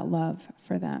that love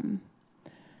for them.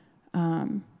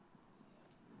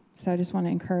 So I just want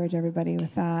to encourage everybody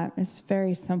with that. It's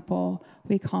very simple.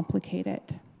 We complicate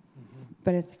it,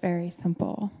 but it's very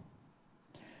simple.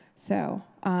 So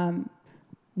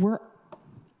we're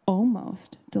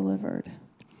almost delivered.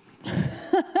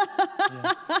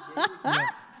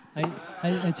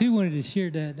 I too wanted to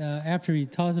share that after he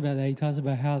talks about that, he talks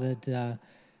about how that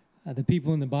the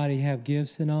people in the body have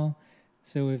gifts and all.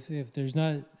 So if there's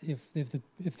not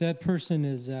if that person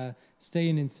is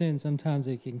staying in sin, sometimes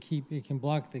it can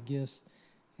block the gifts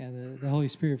and the Holy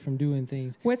Spirit from doing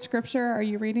things. What scripture are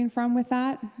you reading from with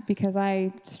that? Because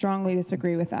I strongly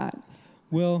disagree with that.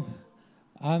 Well,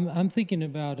 I'm thinking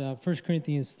about 1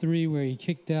 Corinthians 3, where he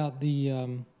kicks out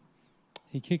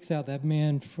that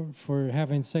man for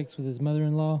having sex with his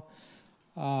mother-in-law.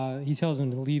 He tells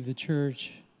him to leave the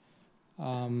church.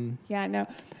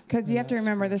 Because you have to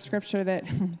remember the scripture that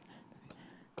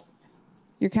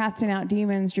you're casting out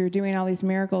demons, you're doing all these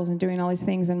miracles and doing all these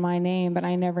things in my name, but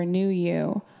I never knew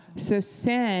you. So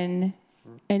sin,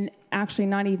 and actually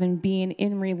not even being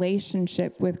in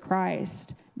relationship with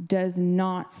Christ, does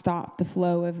not stop the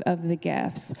flow of the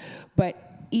gifts.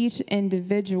 But each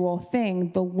individual thing,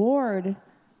 the Lord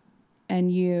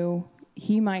and you,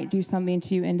 he might do something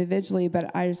to you individually,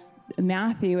 but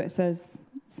Matthew, it says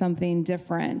something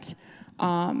different.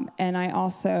 And I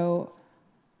also,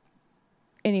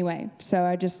 anyway,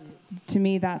 so to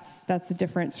me, that's a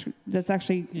difference. That's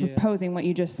actually opposing what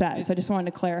you just said. So I just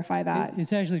wanted to clarify that.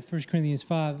 It's actually 1 Corinthians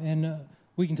 5, and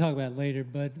we can talk about it later,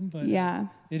 but yeah,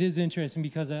 it is interesting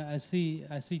because I see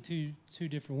two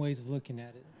different ways of looking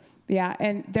at it. Yeah,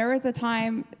 and there was a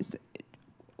time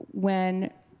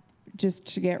when, just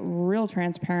to get real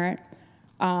transparent,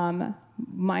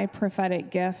 my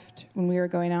prophetic gift when we were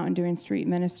going out and doing street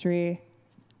ministry,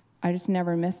 I just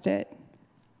never missed it.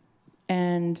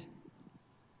 And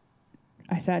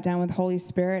I sat down with Holy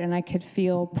Spirit and I could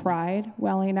feel pride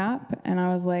welling up. And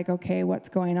I was like, okay, what's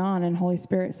going on? And Holy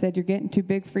Spirit said, you're getting too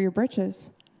big for your britches.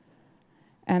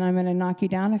 And I'm going to knock you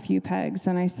down a few pegs.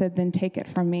 And I said, then take it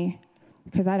from me.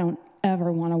 Because I don't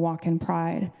ever want to walk in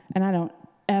pride. And I don't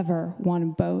ever want to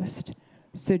boast.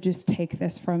 So just take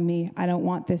this from me. I don't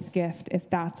want this gift if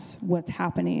that's what's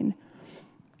happening.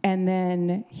 And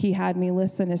then he had me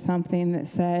listen to something that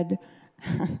said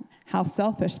how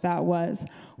selfish that was.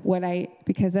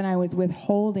 Because then I was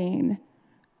withholding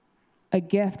a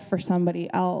gift for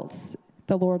somebody else.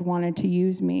 The Lord wanted to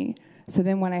use me. So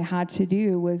then what I had to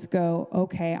do was go,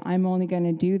 okay, I'm only going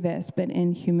to do this, but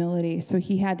in humility. So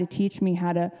he had to teach me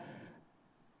how to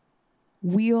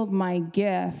wield my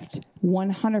gift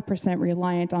 100%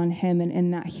 reliant on him and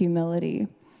in that humility.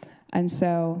 And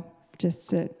so just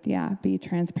to, be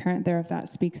transparent there if that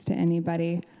speaks to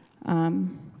anybody.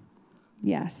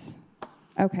 Yes.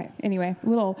 Okay. Anyway,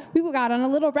 we got on a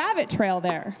little rabbit trail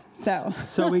there.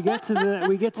 So we get to the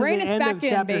end of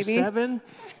chapter 7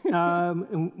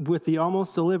 with the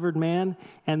almost delivered man,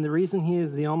 and the reason he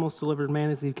is the almost delivered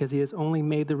man is because he has only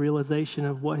made the realization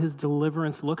of what his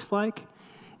deliverance looks like,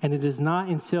 and it is not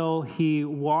until he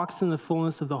walks in the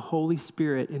fullness of the Holy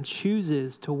Spirit and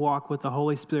chooses to walk with the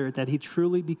Holy Spirit that he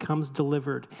truly becomes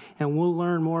delivered. And we'll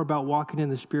learn more about walking in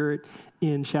the Spirit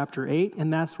in chapter 8,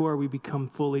 and that's where we become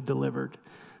fully delivered.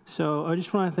 So I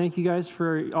just want to thank you guys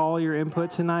for all your input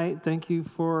tonight. Thank you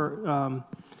for,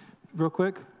 real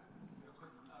quick,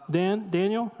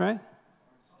 Daniel, right?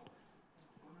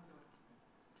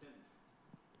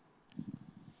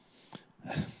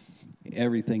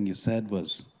 Everything you said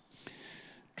was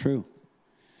true.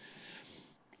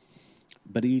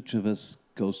 But each of us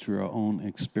goes through our own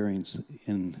experience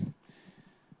in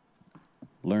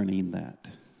learning that.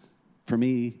 For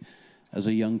me, as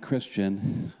a young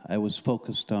Christian, I was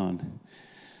focused on,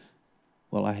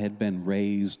 I had been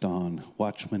raised on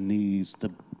watchman needs,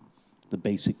 the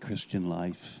basic Christian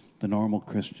life, the normal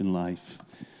Christian life,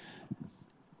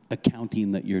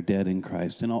 accounting that you're dead in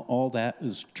Christ, and all that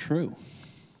is true.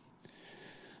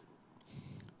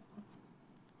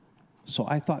 So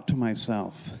I thought to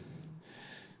myself,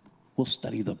 we'll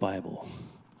study the Bible.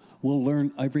 We'll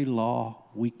learn every law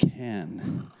we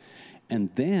can. And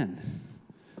then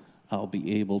I'll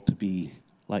be able to be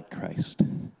like Christ.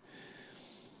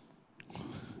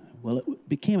 Well, it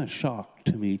became a shock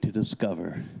to me to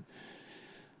discover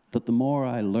that the more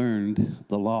I learned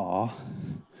the law,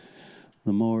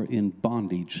 the more in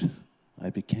bondage I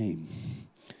became.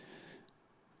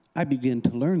 I began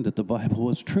to learn that the Bible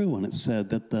was true when it said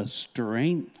that the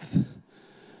strength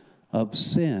of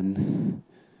sin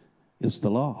is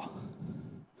the law.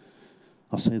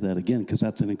 I'll say that again because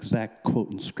that's an exact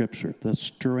quote in Scripture. The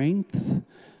strength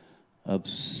of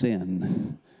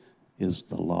sin is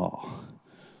the law.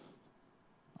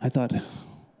 I thought,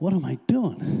 what am I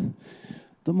doing?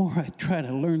 The more I try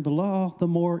to learn the law, the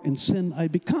more in sin I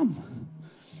become.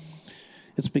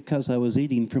 It's because I was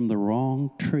eating from the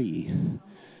wrong tree.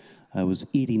 I was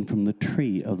eating from the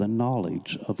tree of the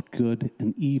knowledge of good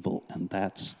and evil, and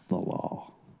that's the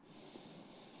law.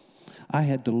 I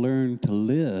had to learn to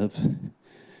live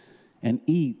and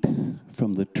eat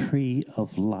from the tree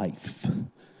of life.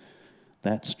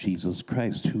 That's Jesus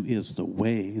Christ, who is the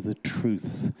way, the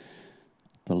truth,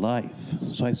 the life.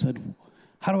 So I said,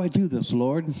 how do I do this,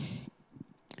 Lord?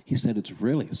 He said, it's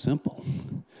really simple.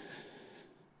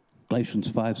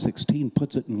 Galatians 5:16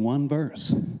 puts it in one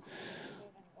verse.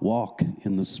 Walk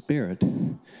in the Spirit,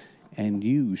 and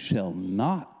you shall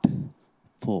not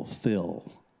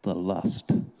fulfill the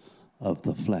lust of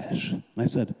the flesh. And I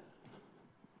said,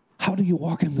 how do you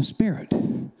walk in the Spirit?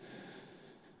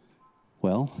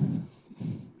 Well,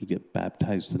 you get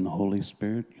baptized in the Holy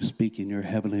Spirit, you speak in your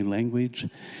heavenly language,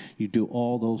 you do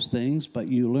all those things, but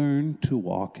you learn to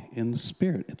walk in the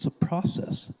Spirit. It's a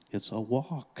process, it's a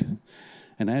walk.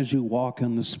 And as you walk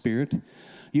in the Spirit,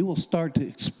 you will start to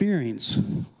experience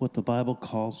what the Bible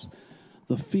calls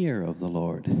the fear of the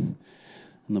Lord. And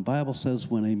the Bible says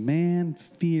when a man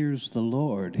fears the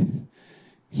Lord,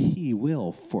 he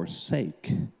will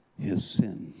forsake his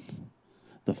sin.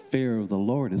 The fear of the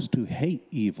Lord is to hate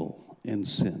evil and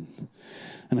sin.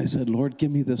 And I said, Lord,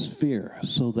 give me this fear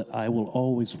so that I will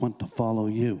always want to follow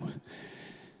you.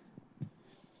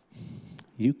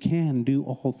 You can do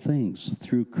all things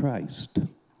through Christ,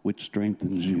 which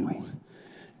strengthens you.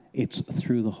 It's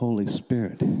through the Holy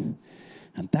Spirit.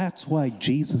 And that's why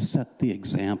Jesus set the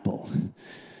example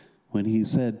when he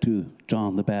said to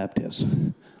John the Baptist,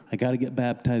 I got to get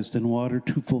baptized in water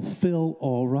to fulfill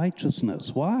all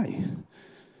righteousness. Why?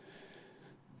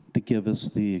 To give us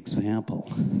the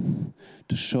example,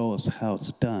 to show us how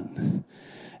it's done.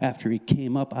 After he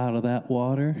came up out of that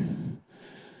water,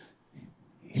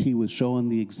 he was showing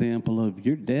the example of,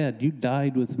 you're dead, you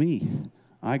died with me.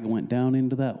 I went down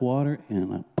into that water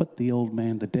and I put the old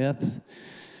man to death,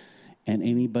 and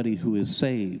anybody who is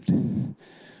saved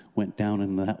went down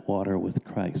into that water with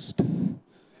Christ.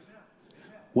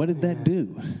 What did that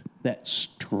do? That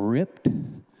stripped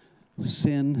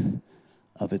sin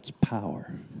of its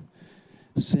power.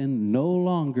 Sin no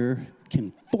longer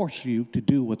can force you to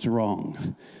do what's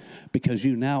wrong because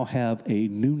you now have a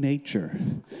new nature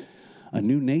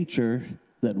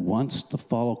that wants to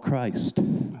follow Christ.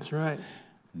 That's right.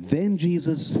 Then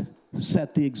Jesus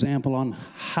set the example on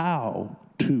how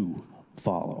to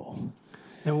follow.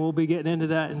 And we'll be getting into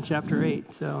that in chapter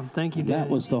 8. So thank you, Danny. That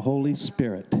was the Holy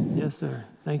Spirit. Yes, sir.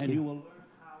 Thank And you. you will learn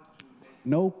how to make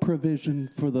no provision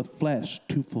for the flesh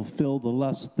to fulfill the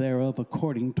lust thereof,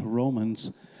 according to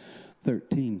Romans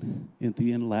 13, at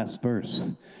the end, last verse.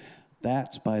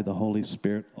 That's by the Holy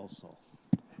Spirit also.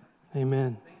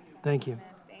 Amen. Thank you.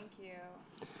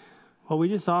 Well, we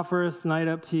just offer us tonight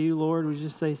up to you, Lord. We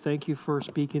just say thank you for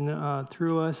speaking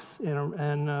through us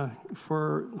and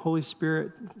for Holy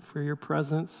Spirit, for your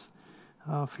presence,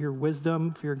 for your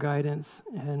wisdom, for your guidance.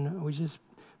 And we just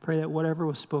pray that whatever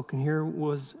was spoken here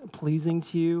was pleasing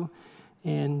to you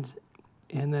and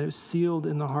that it was sealed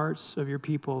in the hearts of your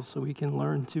people so we can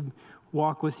learn to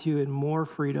walk with you in more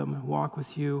freedom, walk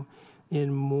with you in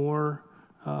more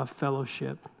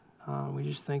fellowship. We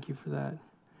just thank you for that.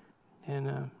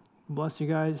 And bless you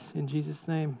guys in Jesus'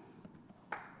 name.